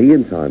 me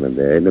and Simon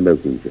there in the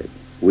milking shed,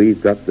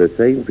 we've got the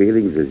same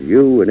feelings as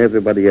you and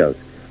everybody else,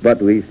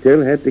 but we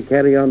still had to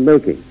carry on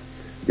milking.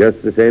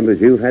 Just the same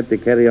as you had to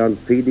carry on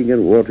feeding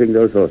and watering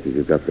those horses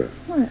you've got there.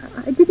 Well,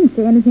 I didn't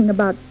say anything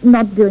about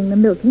not doing the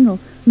milking or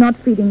not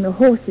feeding the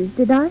horses,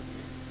 did I?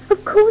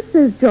 Of course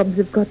those jobs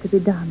have got to be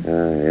done.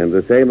 Aye, and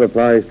the same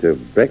applies to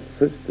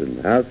breakfast and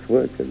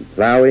housework and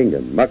ploughing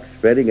and muck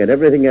spreading and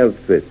everything else,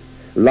 Tris.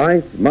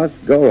 Life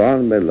must go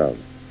on, my love.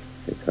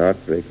 It's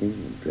heartbreaking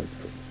and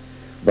dreadful.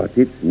 But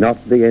it's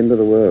not the end of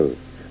the world.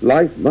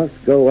 Life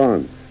must go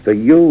on. For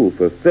you,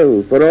 for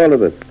Phil, for all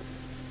of us.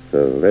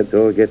 So let's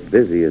all get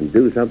busy and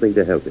do something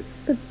to help it.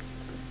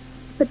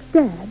 But,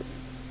 Dad,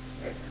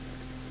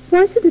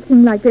 why should a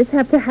thing like this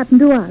have to happen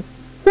to us?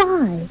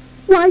 Why?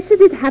 Why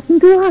should it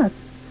happen to us?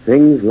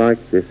 Things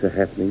like this are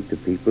happening to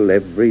people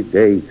every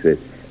day, Tris.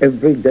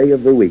 Every day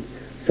of the week.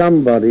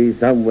 Somebody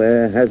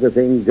somewhere has a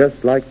thing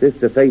just like this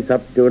to face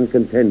up to and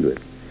contend with.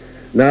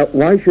 Now,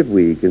 why should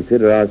we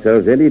consider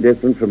ourselves any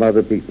different from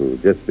other people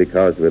just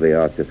because we're the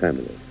Archer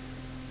family?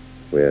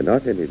 We're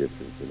not any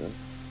different, you know.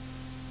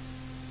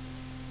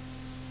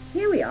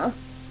 Here we are,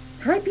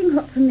 piping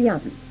hot from the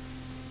oven.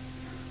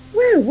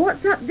 Well,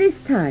 what's up this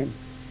time?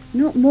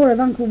 Not more of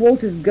Uncle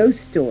Walter's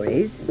ghost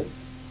stories.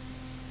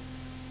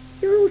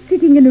 You're all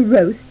sitting in a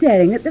row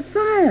staring at the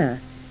fire.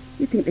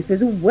 You'd think this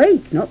was a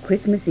wake, not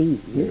Christmas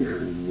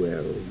Eve.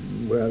 Well,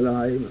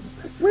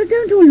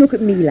 don't all look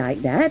at me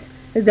like that,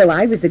 as though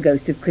I was the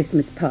ghost of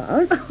Christmas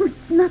past. Oh,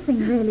 it's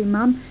nothing really,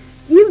 Mum.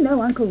 You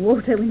know Uncle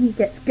Walter when he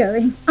gets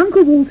going.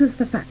 Uncle Walter's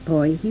the fat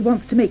boy. He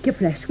wants to make your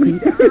flesh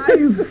creep.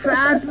 I'm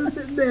fat.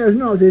 There's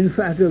nothing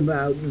fat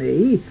about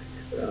me.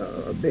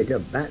 A bit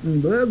of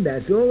Battenberg,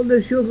 that's all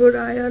the sugar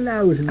I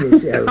allows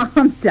myself.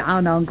 Calm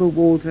down, Uncle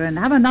Walter, and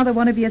have another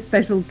one of your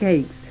special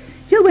cakes.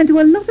 Jill went to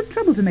a lot of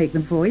trouble to make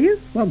them for you.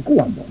 Well,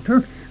 go on,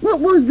 Walter. What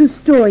was the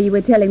story you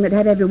were telling that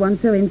had everyone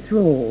so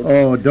enthralled?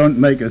 Oh, don't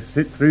make us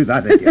sit through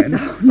that again.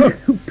 No,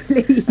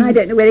 please. I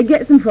don't know where he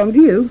gets them from,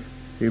 do you?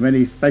 Too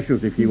many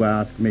specials, if you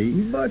ask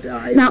me. But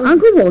Now,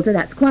 Uncle Walter,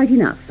 that's quite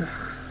enough.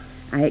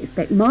 I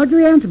expect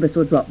Marjorie Antrobus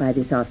will drop by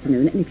this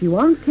afternoon, and if you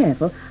aren't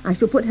careful, I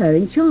shall put her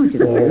in charge of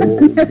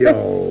them.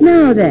 no.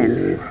 Now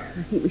then,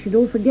 I think we should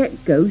all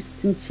forget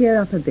ghosts and cheer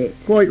up a bit.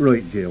 Quite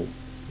right, Jill.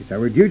 It's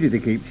our duty to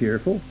keep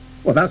cheerful.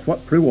 Well, that's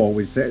what Prue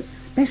always says.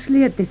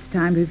 Especially at this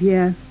time of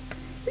year.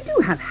 We do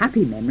have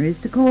happy memories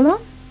to call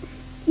on.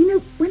 You know,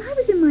 when I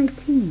was in my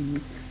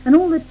teens and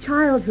all the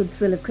childhood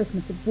thrill of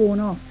Christmas had worn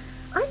off,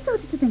 I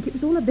started to think it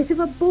was all a bit of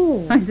a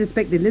bore. I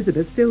suspect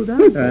Elizabeth still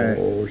does.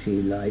 Oh,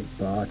 she liked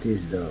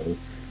parties, though.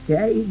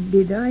 Yeah,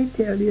 did I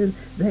tell you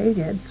they'd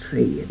had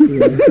 3 at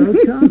the Uncle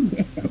Tom?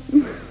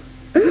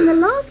 But in the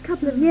last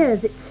couple of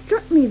years, it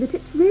struck me that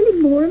it's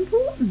really more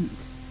important.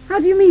 How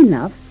do you mean,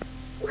 love?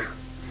 Well,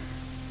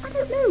 I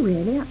don't know,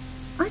 really.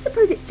 I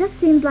suppose it just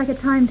seems like a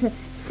time to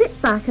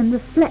sit back and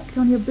reflect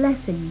on your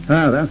blessings.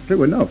 Ah, that's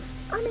true enough.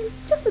 I mean,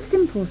 just the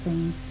simple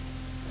things.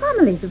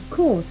 Families, of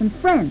course, and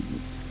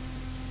friends.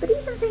 But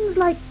even things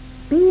like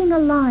being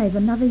alive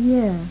another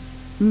year.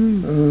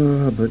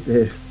 Oh, but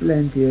there's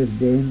plenty of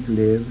dames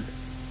live.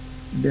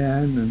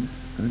 Dan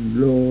and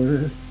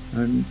Laura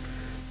and...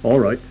 All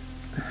right,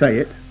 say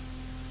it.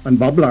 And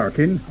Bob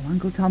Larkin. Oh,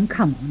 Uncle Tom,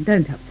 come on,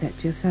 don't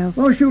upset yourself.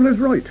 Oh, Shula's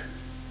right.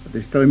 At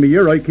this time of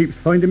year, I keeps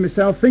finding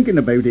myself thinking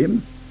about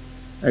him.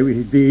 How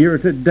he'd be here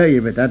today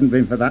if it hadn't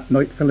been for that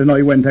night Phil and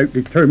I went out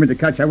determined to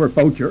catch our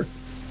poacher.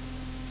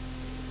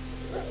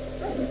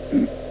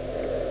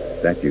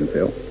 That you,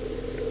 Phil?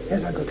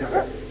 Yes, Uncle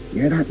Tom.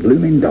 Yeah, that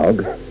blooming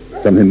dog.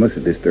 Something must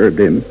have disturbed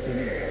him.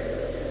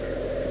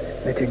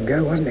 Let him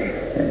go, wasn't he?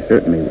 Yeah, it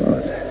certainly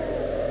was.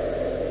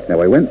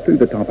 Now, I went through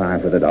the top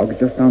half of the dogs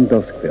just on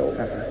dusk, Phil.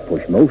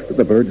 Pushed most of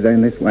the birds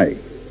down this way.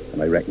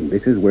 And I reckon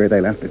this is where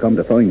they'll have to come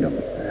to find them.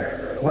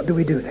 What do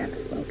we do then?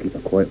 I'll keep a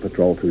quiet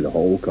patrol through the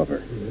whole cover.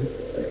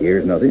 If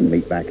here's nothing,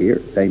 meet back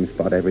here, same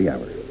spot every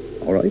hour.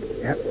 All right?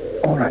 Yeah,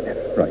 all right then.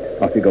 Right,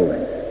 off you go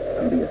then.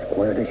 And be as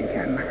quiet as you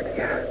can, lad.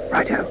 Yeah,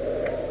 righto.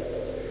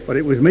 But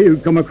it was me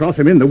who'd come across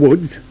him in the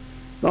woods.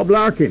 Bob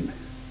Larkin.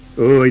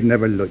 Oh, I'd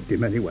never liked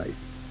him anyway.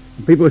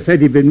 People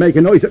said he'd been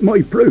making eyes at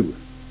my Prue.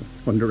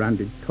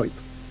 Underhanded type.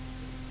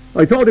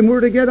 I thought him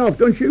were to get off,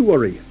 don't you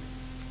worry.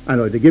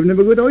 And I'd have given him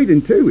a good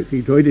hiding too if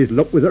he tried his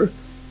luck with her.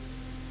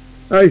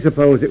 I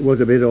suppose it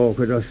was a bit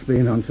awkward us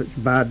being on such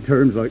bad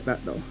terms like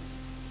that, though.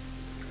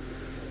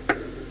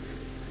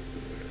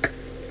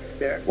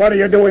 What are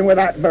you doing with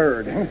that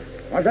bird? Huh?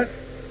 What's that?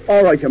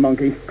 All right, you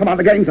monkey. Come on,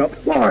 the game's up.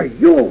 Why,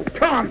 you,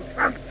 Tom!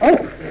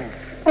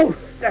 Oh,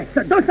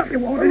 don't stop, you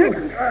won't, is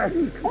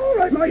it? All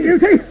right, my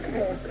duty.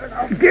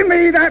 Give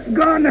me that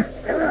gun.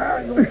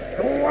 You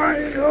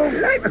swine.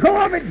 Let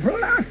go of it,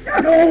 brother.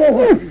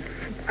 No.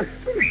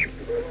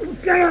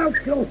 Get out,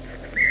 you.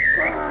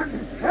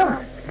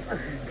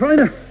 Trying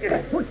to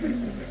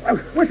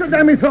whistle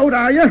down my throat,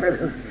 are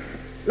you?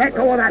 Let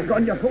go of that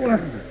gun, you fool.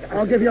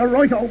 I'll give you a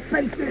right old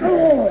fencing.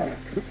 Oh!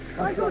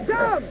 Uncle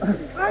Tom!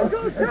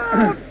 Uncle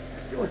Tom!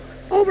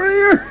 Over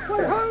here!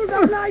 Well, hold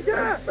up like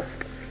that!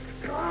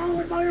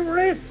 Oh, my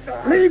wrist!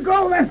 Leave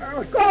go then!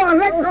 Go on,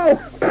 let go!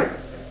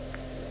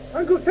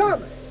 Uncle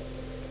Tom!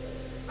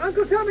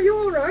 Uncle Tom, are you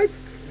all right?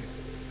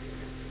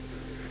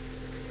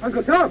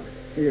 Uncle Tom!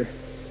 Here,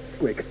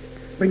 quick.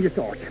 Bring your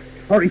torch.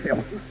 Hurry, Phil.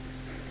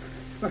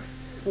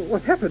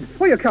 What's happened?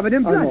 Why, you're covered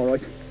in blood. I'm all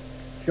right.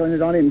 Shine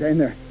it on him down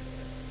there.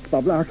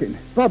 Bob Larkin.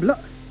 Bob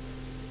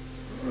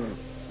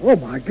Oh,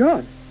 my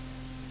God.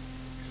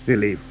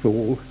 Silly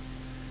fool.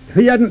 If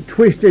he hadn't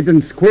twisted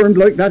and squirmed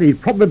like that,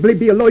 he'd probably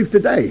be alive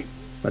today.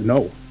 But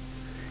no.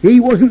 He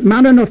wasn't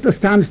man enough to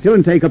stand still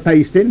and take a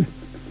pasting.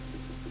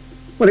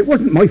 Well, it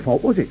wasn't my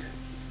fault, was it?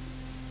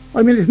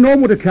 I mean, it's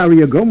normal to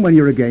carry a gun when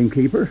you're a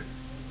gamekeeper.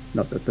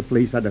 Not that the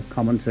police had the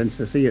common sense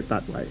to see it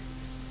that way.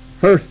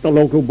 First, the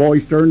local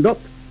boys turned up,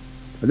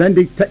 and then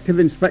Detective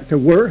Inspector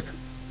Worth.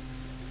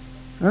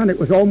 And it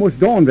was almost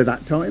dawn by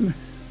that time.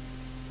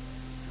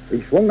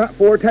 He swung that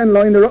 410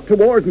 liner up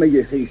towards me,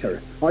 you see, sir.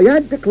 I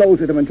had to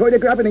close it him and try to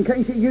grab it in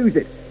case he used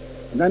it.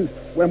 And then,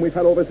 when we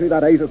fell over through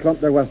that hazel clump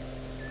there, well,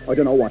 I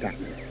don't know what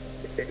happened.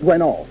 It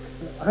went off.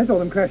 I saw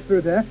them crash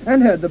through there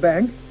and heard the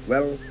bang.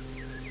 Well,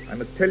 I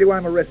must tell you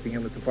I'm arresting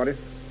you, Mr.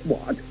 Forrest.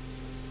 What?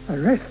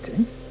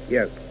 Arresting?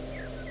 Yes.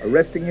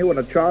 Arresting you on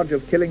a charge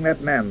of killing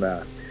that man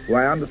there, who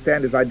I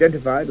understand is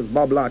identified as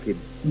Bob Larkin.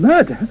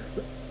 Murder?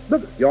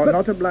 You're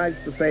not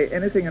obliged to say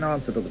anything in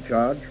answer to the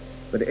charge,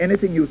 but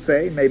anything you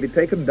say may be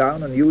taken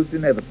down and used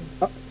in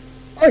evidence.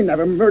 I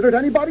never murdered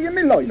anybody in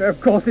my life.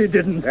 Of course he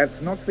didn't.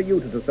 That's not for you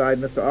to decide,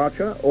 Mr.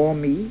 Archer, or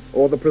me,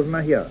 or the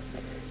prisoner here.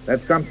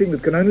 That's something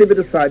that can only be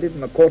decided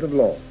in a court of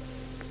law.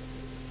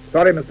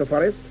 Sorry, Mr.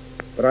 Forrest,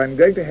 but I'm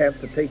going to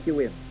have to take you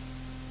in.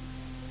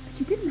 But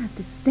you didn't have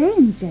to stay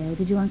in jail,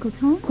 did you, Uncle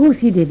Tom? Of course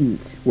he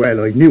didn't.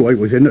 Well, I knew I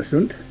was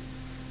innocent.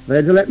 They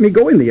had to let me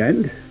go in the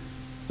end.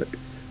 But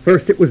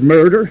first it was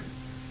murder,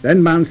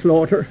 then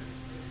manslaughter,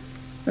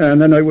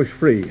 and then I was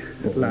free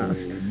at last.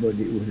 But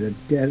it was a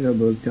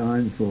terrible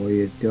time for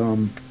you,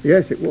 Tom.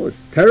 Yes, it was.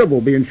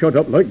 Terrible being shut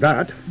up like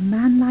that. A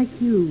man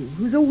like you,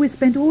 who's always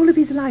spent all of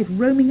his life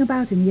roaming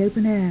about in the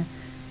open air.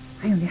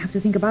 I only have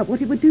to think about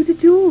what it would do to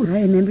George.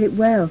 I remember it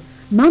well.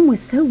 Mum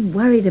was so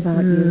worried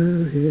about you.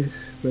 Oh, yes,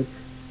 but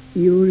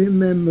you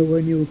remember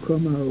when you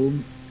come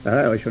home?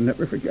 I shall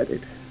never forget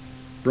it.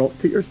 Brought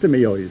tears to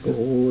me eyes.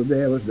 Oh,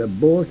 there was the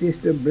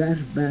Borchester Brass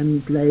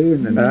Band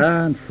playing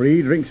And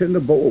free drinks in the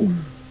bowl.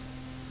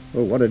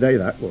 Oh, what a day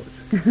that was.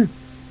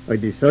 I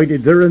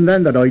decided there and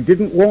then that I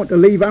didn't want to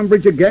leave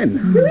Ambridge again.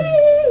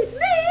 Louise!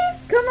 Me!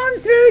 Come on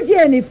through,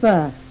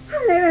 Jennifer.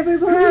 Hello,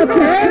 everyone.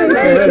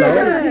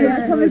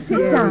 Hello. Come and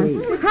sit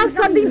down. Have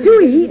something to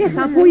eat. Yes,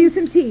 I'll pour you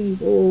some tea.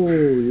 Oh,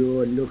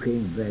 you're looking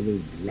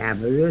very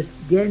glamorous,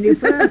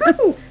 Jennifer.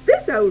 Oh,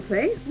 this old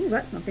place. Oh,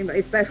 that's nothing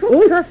very special.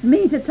 Oh, trust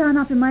me to turn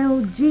up in my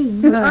old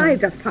jeans.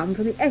 I've just come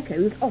from the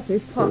Echo's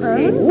office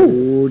party.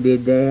 Oh,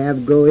 did they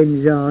have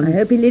goings-on? I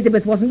hope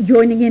Elizabeth wasn't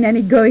joining in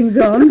any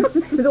goings-on.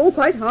 It was all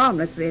quite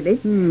harmless, really.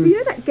 You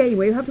know that game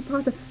where you have to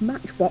pass a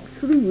matchbox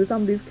through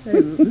somebody's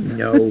clothes?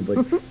 No,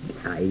 but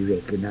I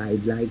reckon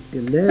I'd like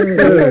to learn.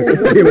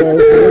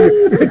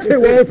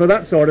 Too old for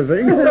that sort of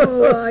thing.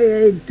 Oh, I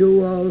ain't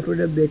too old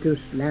for a bit of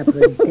slap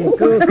and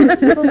tickle.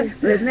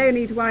 There's no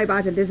need to worry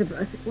about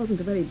Elizabeth. It wasn't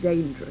a very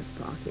dangerous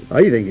party.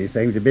 I think he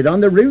seems a bit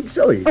on the rude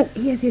side. Oh,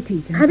 here's your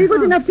tea, Jennifer. Have you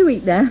got enough to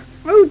eat there?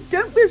 Oh,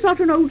 don't be such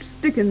an old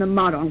stick in the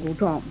mud, Uncle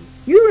Tom.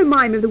 You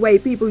remind me of the way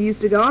people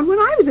used to go on when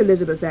I was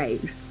Elizabeth's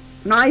age.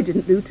 And I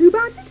didn't do too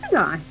badly, did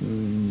I?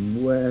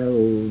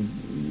 Well,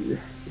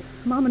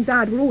 Mum and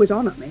Dad were always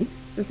on at me,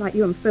 just like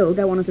you and Phil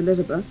go on at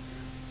Elizabeth.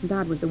 And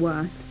Dad was the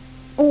worst.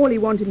 All he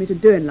wanted me to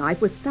do in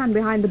life was stand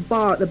behind the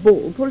bar at the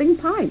Bull pulling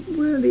pints.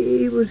 well,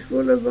 he was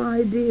full of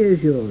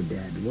ideas, your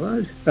dad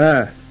was.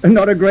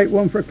 Not a great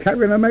one for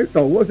carrying them out,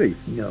 though, was he?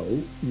 No.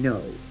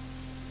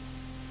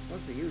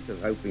 What's the use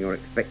of hoping or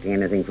expecting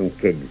anything from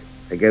kids?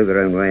 They go their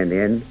own way in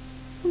the end.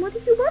 And what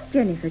did you want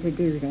Jennifer to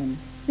do then?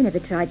 You never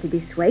tried to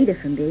dissuade her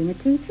from being a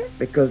teacher.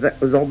 Because that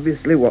was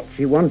obviously what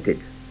she wanted.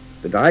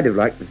 But I'd have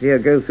liked to see her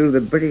go through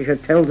the British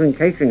Hotels and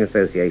Catering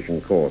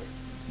Association course.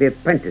 Be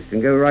apprenticed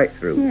and go right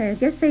through. Yeah,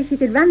 just say she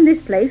could run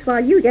this place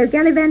while you go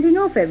gallivanting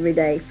off every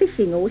day,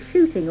 fishing or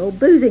shooting or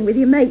boozing with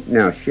your mates.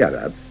 Now, shut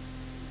up.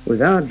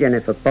 With our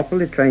Jennifer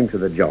properly trained for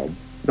the job,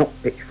 not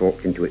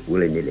pitchforked into it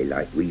willy-nilly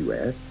like we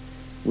were,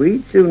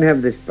 we'd soon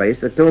have this place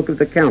the talk of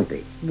the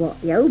county.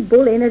 What, the old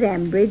Bull Inn at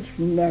Ambridge?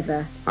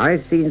 Never.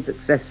 I've seen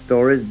success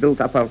stories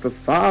built up out of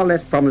far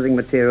less promising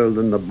material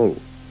than the Bull.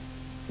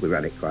 We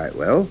run it quite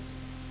well,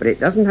 but it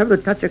doesn't have the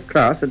touch of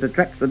class that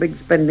attracts the big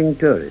spending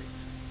tourists.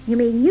 You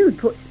mean you'd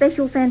put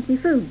special fancy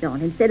foods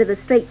on instead of the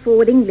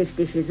straightforward English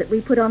dishes that we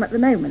put on at the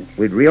moment?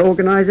 We'd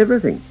reorganise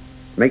everything.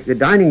 Make the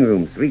dining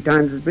rooms 3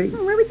 times as big.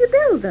 Oh, where would you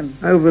build them?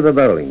 Over the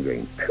bowling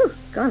green. Phew,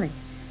 golly,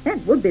 that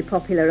would be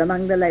popular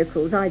among the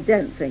locals, I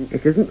don't think.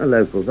 It isn't the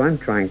locals I'm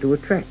trying to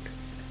attract.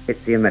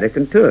 It's the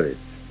American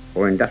tourists,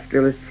 or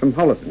industrialists from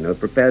Hollerton who are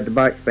prepared to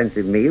buy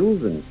expensive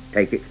meals and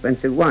take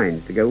expensive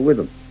wines to go with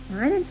them.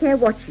 I don't care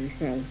what you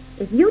say.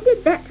 If you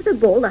did that to the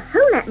ball, the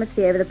whole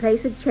atmosphere of the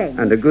place would change.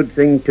 And a good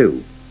thing,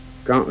 too.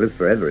 Can't live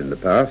forever in the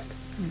past.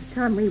 It's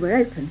time we were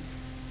open.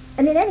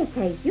 And in any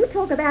case, you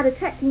talk about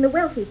attracting the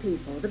wealthy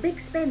people, the big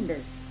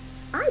spenders.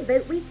 I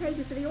vote we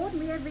cater for the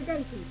ordinary,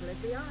 everyday people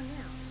as we are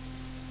now.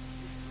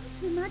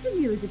 Can you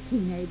imagine you as a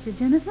teenager,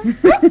 Jennifer?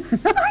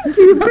 Thank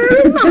you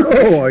very much.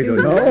 Oh, I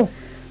don't know.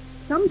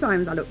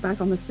 Sometimes I look back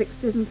on the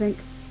 60s and think,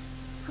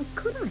 how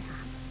could I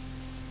have?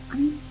 I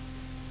mean,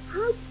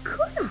 how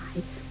could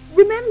I?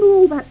 Remember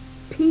all that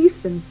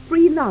peace and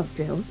free love,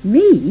 Jill?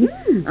 Me?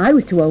 I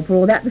was too old for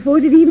all that before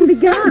it had even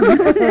begun.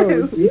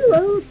 You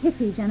old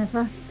hippie,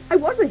 Jennifer. I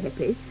was a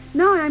hippie.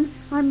 Now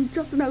I'm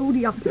just an old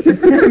yuppie.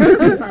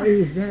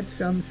 Is that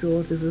some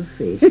sort of a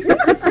fish?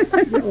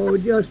 Oh,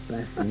 just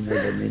passing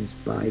a mince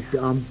pie,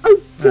 Tom.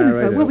 Oh,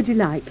 Jennifer, right, what would you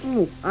like?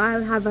 Oh,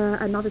 I'll have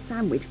another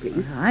sandwich,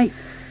 please. Right.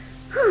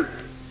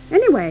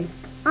 Anyway,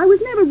 I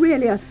was never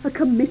really a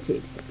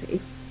committed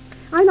hippie.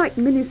 I liked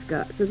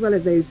miniskirts as well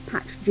as those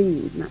patched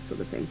jeans and that sort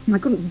of thing. I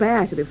couldn't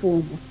bear to be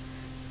formal.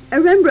 I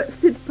remember at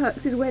Sid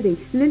Perks's wedding,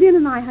 Lillian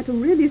and I had to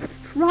really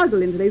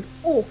struggle into those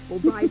awful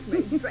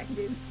bridesmaid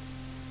dresses.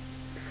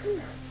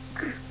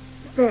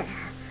 There.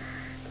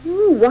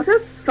 Ooh, what a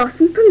fuss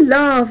and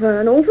palaver,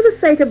 and all for the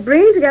sake of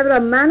bringing together a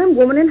man and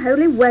woman in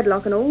holy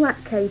wedlock and all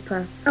that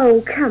caper.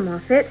 Oh, come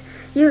off it.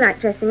 You like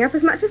dressing up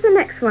as much as the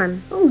next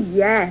one. Oh,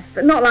 yes,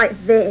 but not like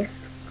this.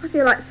 I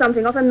feel like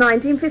something off a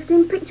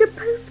 1915 picture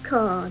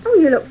postcard. Oh,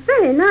 you look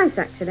very nice,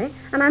 actually,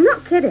 and I'm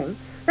not kidding.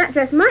 That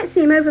dress might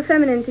seem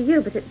over-feminine to you,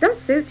 but it does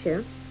suit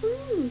you.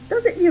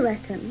 Does it, you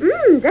reckon?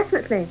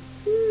 Definitely.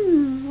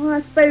 Well,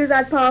 I suppose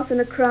I'd pass in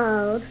a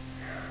crowd.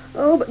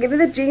 Oh, but give me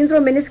the jeans or a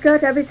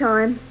miniskirt every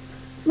time.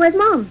 Where's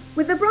Mum?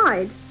 With the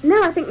bride?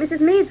 No, I think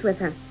Mrs. Mead's with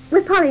her.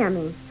 With Polly, I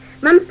mean.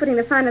 Mum's putting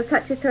the final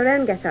touches to her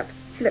own get-up.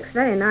 She looks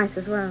very nice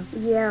as well.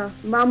 Yeah,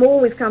 Mum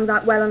always comes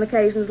out well on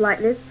occasions like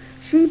this.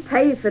 She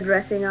pays for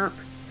dressing up.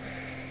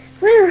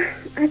 Well,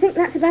 I think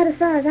that's about as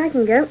far as I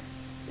can go.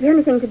 The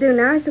only thing to do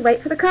now is to wait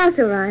for the car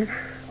to arrive.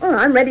 Oh,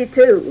 I'm ready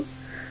too.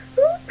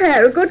 Oh,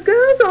 pair of good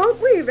girls,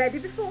 aren't we? Ready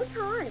before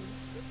time.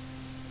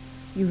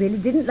 You really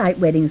didn't like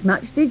weddings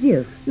much, did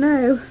you?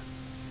 No.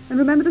 And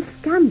remembered a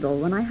scandal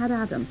when I had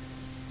Adam.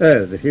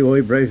 Oh, the few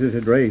eyebrows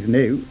had raised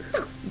new.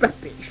 Oh,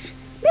 rubbish.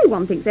 No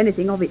one thinks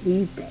anything of it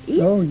these days.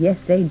 Oh, yes,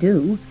 they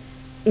do.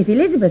 If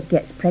Elizabeth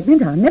gets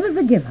pregnant, I'll never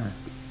forgive her.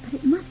 But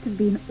it must have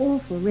been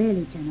awful,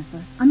 really,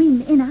 Jennifer. I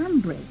mean, in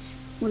Ambridge.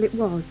 Well, it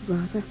was,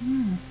 rather.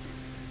 Yes.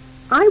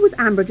 I was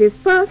Ambridge's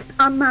first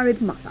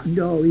unmarried mother.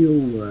 No,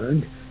 you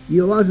weren't.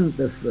 You wasn't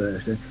the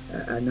first,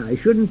 and I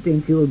shouldn't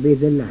think you'll be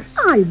the last.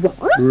 I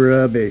was?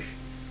 Rubbish.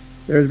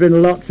 There's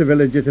been lots of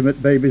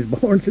illegitimate babies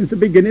born since the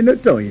beginning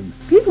of time.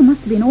 People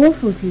must have been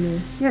awful to you.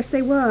 Yes,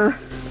 they were.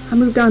 I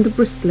moved down to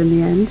Bristol in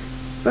the end.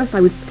 First,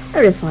 I was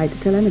terrified to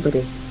tell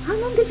anybody. How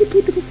long did you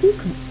keep it a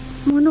secret?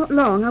 Well, not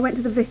long. I went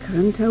to the vicar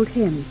and told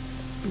him.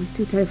 I was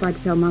too terrified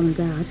to tell Mum and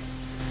Dad.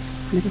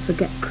 I'll never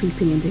forget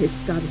creeping into his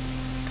study.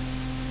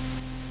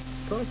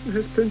 Parson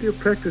has plenty of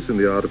practice in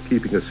the art of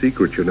keeping a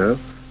secret, you know.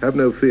 Have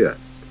no fear.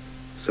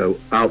 So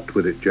out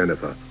with it,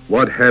 Jennifer.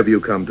 What have you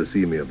come to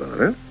see me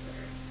about, eh?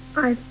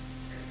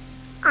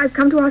 I've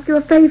come to ask you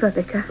a favour,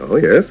 Vicar. Oh,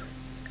 yes?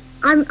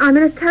 I'm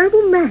in a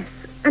terrible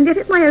mess, and yet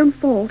it's my own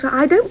fault.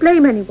 I don't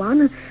blame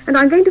anyone, and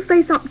I'm going to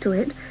face up to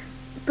it.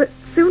 But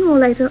sooner or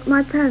later,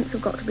 my parents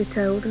have got to be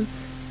told, and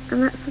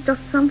that's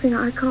just something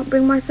I can't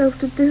bring myself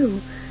to do.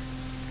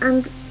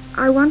 And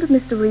I wondered,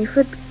 Mr.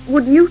 Reeford,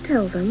 would you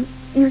tell them?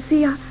 You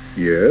see,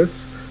 Yes?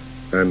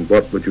 And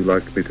what would you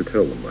like me to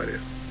tell them, my dear?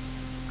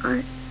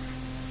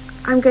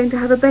 I'm going to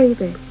have a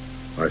baby.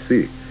 I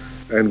see.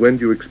 And when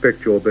do you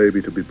expect your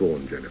baby to be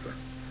born, Jennifer?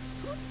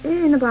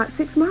 In about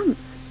 6 months.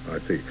 I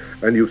see.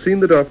 And you've seen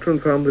the doctor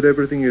and found that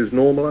everything is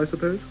normal, I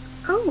suppose?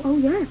 Oh,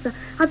 yes.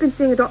 I've been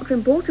seeing a doctor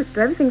in Borchester.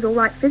 Everything's all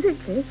right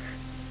physically.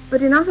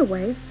 But in other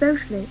ways,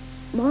 socially,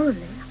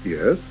 morally,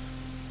 Yes.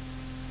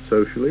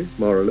 Socially,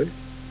 morally?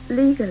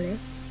 legally.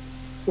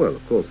 Well,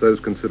 of course, those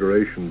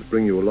considerations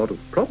bring you a lot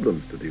of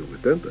problems to deal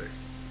with, don't they?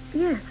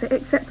 Yes,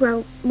 except,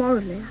 well,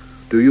 morally.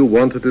 Do you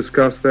want to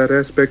discuss that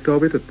aspect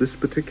of it at this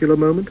particular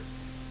moment?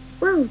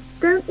 Well,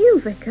 don't you,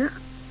 Vicar?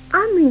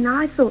 I mean,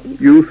 I thought you...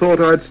 You thought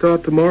I'd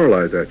start to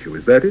moralize at you,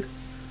 is that it?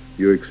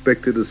 You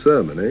expected a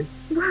sermon, eh?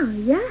 Well,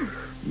 yes.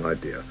 My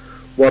dear,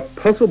 what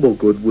possible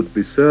good would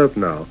be served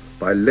now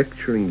by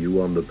lecturing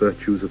you on the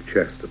virtues of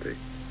chastity?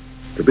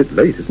 It's a bit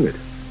late, isn't it?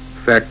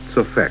 Facts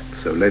are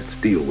facts, so let's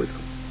deal with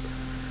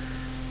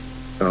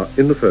them. Now,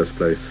 in the first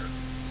place,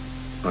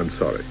 I'm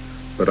sorry,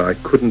 but I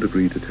couldn't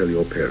agree to tell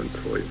your parents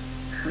for you.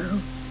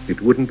 Oh,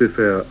 It wouldn't be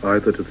fair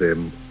either to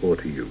them or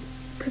to you.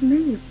 to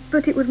me.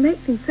 But it would make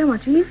things so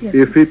much easier.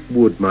 If it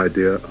would, my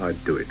dear,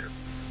 I'd do it.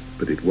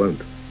 But it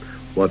won't.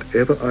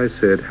 Whatever I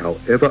said,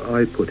 however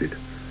I put it,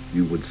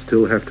 you would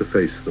still have to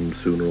face them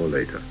sooner or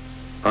later.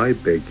 I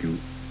beg you,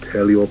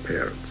 tell your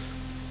parents.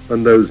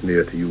 And those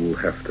near to you will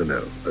have to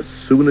know, as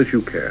soon as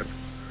you can.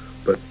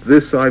 But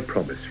this I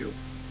promise you.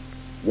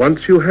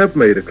 Once you have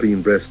made a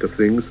clean breast of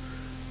things,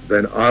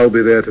 then I'll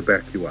be there to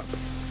back you up.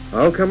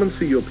 I'll come and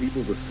see your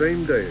people the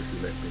same day if you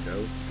let me know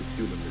if it's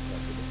humanly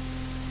possible.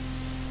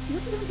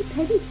 What did Auntie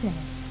Peggy say?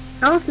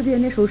 After the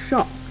initial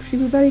shock, she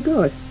was very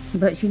good.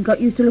 But she'd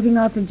got used to looking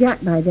after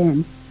Jack by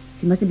then.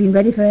 She must have been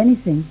ready for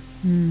anything.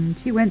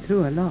 She went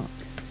through a lot.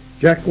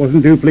 Jack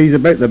wasn't too pleased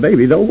about the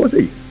baby, though, was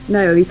he?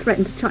 No, he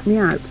threatened to chuck me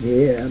out.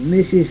 Yeah,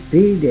 Mrs.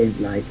 P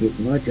didn't like it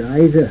much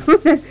either.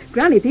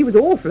 Granny P was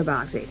awful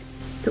about it.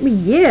 Took me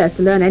years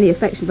to learn any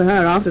affection for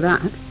her after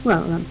that.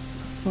 Well,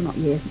 not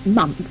years,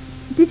 months.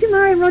 Did you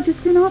marry Roger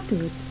soon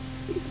afterwards?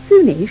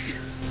 Soonish.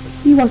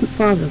 He wasn't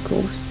father, of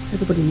course.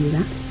 Everybody knew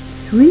that.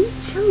 3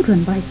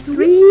 children by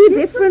 3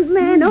 different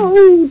men.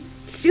 Oh,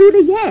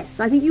 Shula, yes.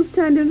 I think you've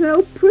turned into an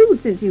old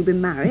prude since you've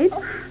been married.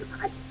 Oh,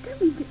 I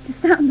don't mean it to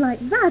sound like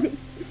that. It's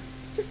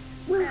just,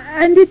 well...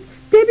 And it's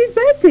Debbie's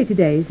birthday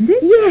today, isn't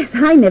it? Yes,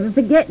 I never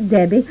forget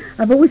Debbie.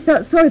 I've always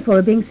felt sorry for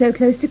her being so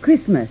close to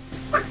Christmas.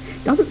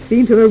 Doesn't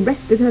seem to have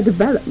arrested her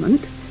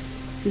development.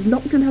 She's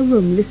locked in her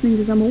room listening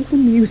to some awful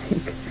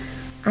music.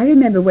 I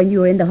remember when you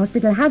were in the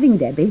hospital having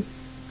Debbie.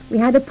 We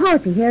had a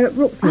party here at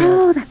Brookfield.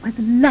 Oh, that was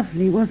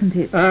lovely, wasn't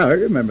it? Ah, I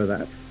remember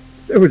that.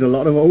 There was a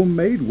lot of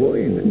homemade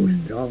wine. Oh,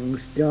 strong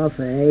stuff,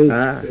 eh?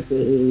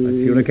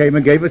 Shula came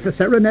and gave us a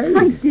serenade.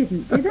 I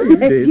didn't, did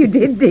I? Yes, you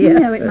did, dear.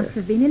 No, it must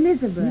have been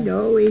Elizabeth.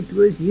 No, it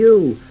was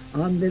you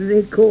on the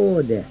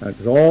recorder.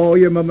 That's all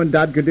your mum and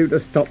dad could do to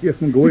stop you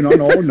from going on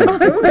all night.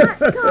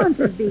 That can't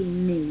have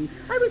been me.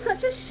 I was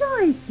such a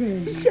shy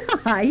thing.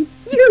 Shy?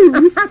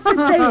 You? Have to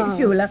say it,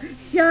 Shula.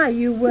 Shy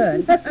you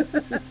weren't.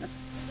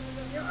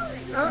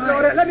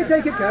 Laura, let me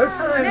take your coat.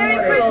 Merry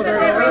Christmas,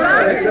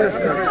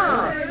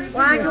 everyone.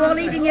 Why aren't you all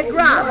eating your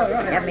grub? You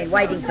haven't been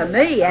waiting for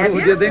me, have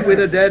Would you? you think we'd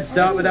a dared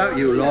start without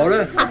you,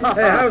 Laura?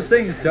 Hey, how's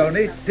things,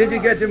 Tony? Did you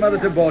get your mother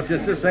to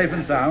Borchester safe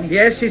and sound?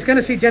 Yes, she's going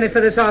to see Jennifer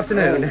this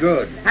afternoon. Oh,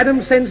 good.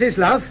 Adam sends his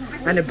love,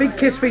 and a big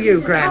kiss for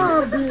you, Gran.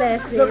 Oh,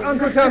 bless him. Look,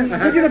 Uncle Tom,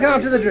 could you look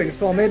after the drinks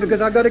for me?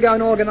 Because I've got to go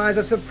and organise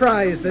a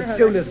surprise that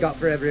Shula's got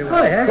for everyone.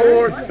 Oh, yeah? Of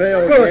course,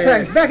 Phil. Good, yes.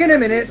 thanks. Back in a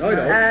minute. I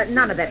know.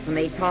 None of that for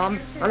me, Tom.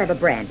 I'll have a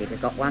brandy if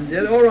you've got one.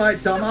 Yeah, all right,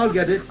 Tom, I'll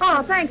get it.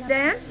 Oh, thanks,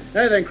 Dan.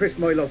 Now then, Chris,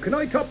 my love, can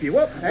I top you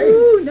up, eh?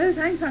 Oh, no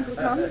thanks, Uncle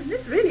Tom.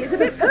 This really is a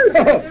bit poached.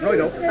 Oh,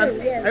 right up.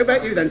 And how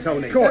about you then,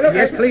 Tony?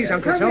 Yes, please,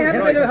 Uncle Tom.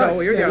 Right, go,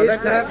 here you are.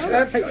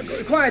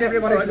 Quiet,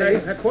 everybody,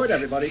 please. Quiet,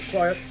 everybody,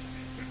 quiet.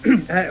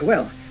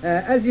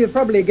 As you've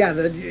probably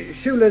gathered,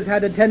 Shula's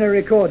had a tenor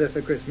recorder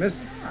for Christmas.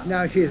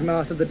 Now she's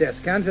mastered the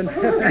descant, and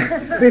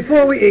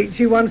before we eat,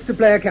 she wants to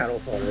play a carol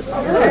for us.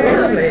 Come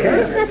on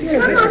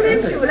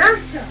then, Shula.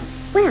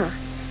 Well,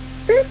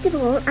 first of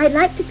all, I'd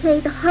like to play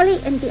the Holly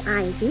and the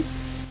Ivy,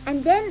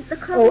 and then the...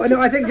 Oh,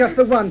 no, I think just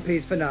the one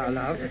piece for now,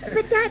 love.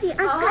 But, Daddy, I've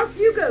got... Off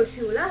you go,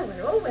 Shula.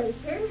 We're all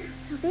waiting.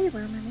 Oh, very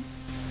well, Mummy.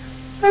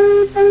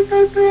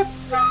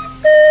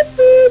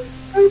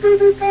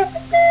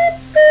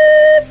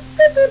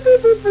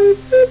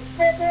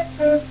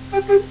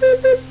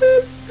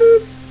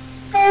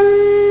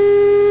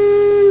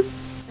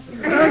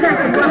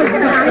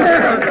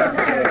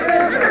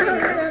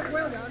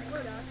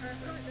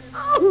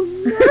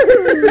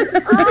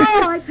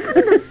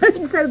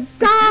 So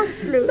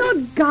ghastly. Not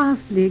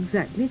ghastly,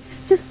 exactly.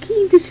 Just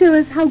keen to show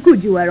us how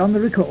good you were on the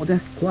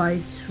recorder.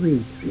 Quite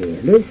sweet,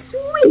 really.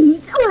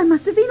 Sweet. Oh, I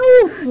must have been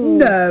awful.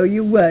 No,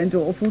 you weren't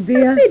awful,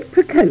 dear. A bit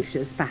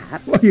precocious,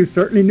 perhaps. Well, you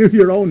certainly knew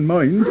your own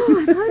mind.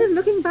 Oh, I was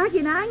looking back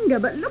in anger,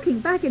 but looking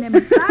back in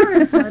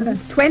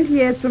embarrassment. 20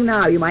 years from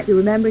now, you might be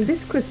remembering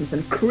this Christmas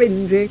and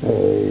cringing.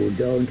 Oh,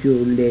 don't you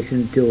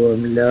listen to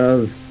him,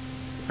 love.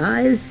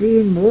 I've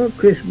seen more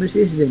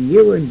Christmases than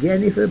you and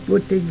Jennifer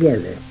put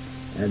together,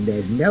 and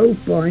there's no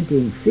point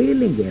in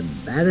feeling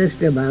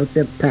embarrassed about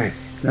the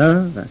past.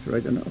 No, that's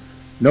right enough.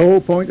 No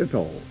point at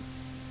all.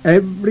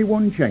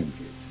 Everyone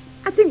changes.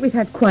 I think we've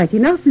had quite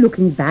enough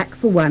looking back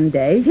for one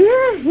day.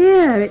 Here,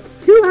 here, it's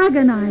too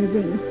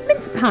agonising.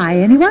 Mince pie,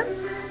 anyone?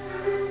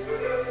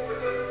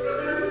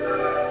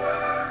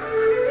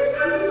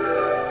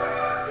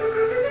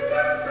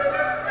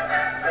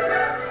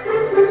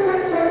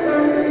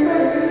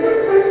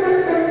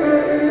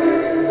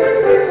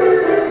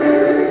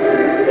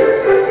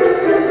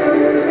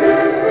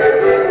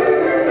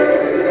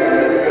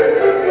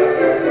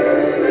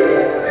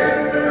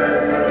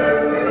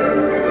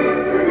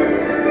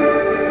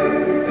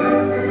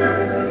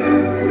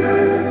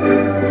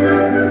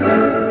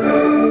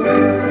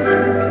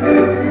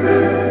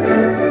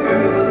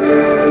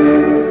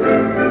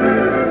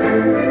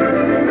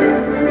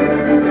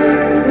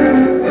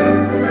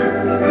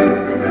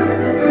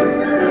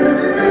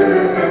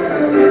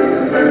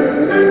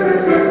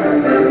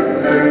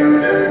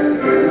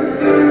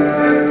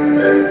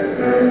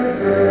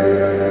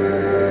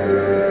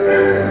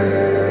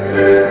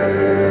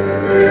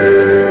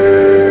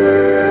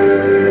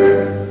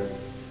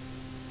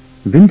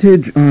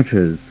 Vintage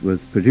Archers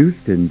was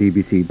produced in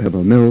BBC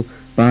Pebble Mill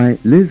by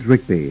Liz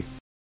Rigby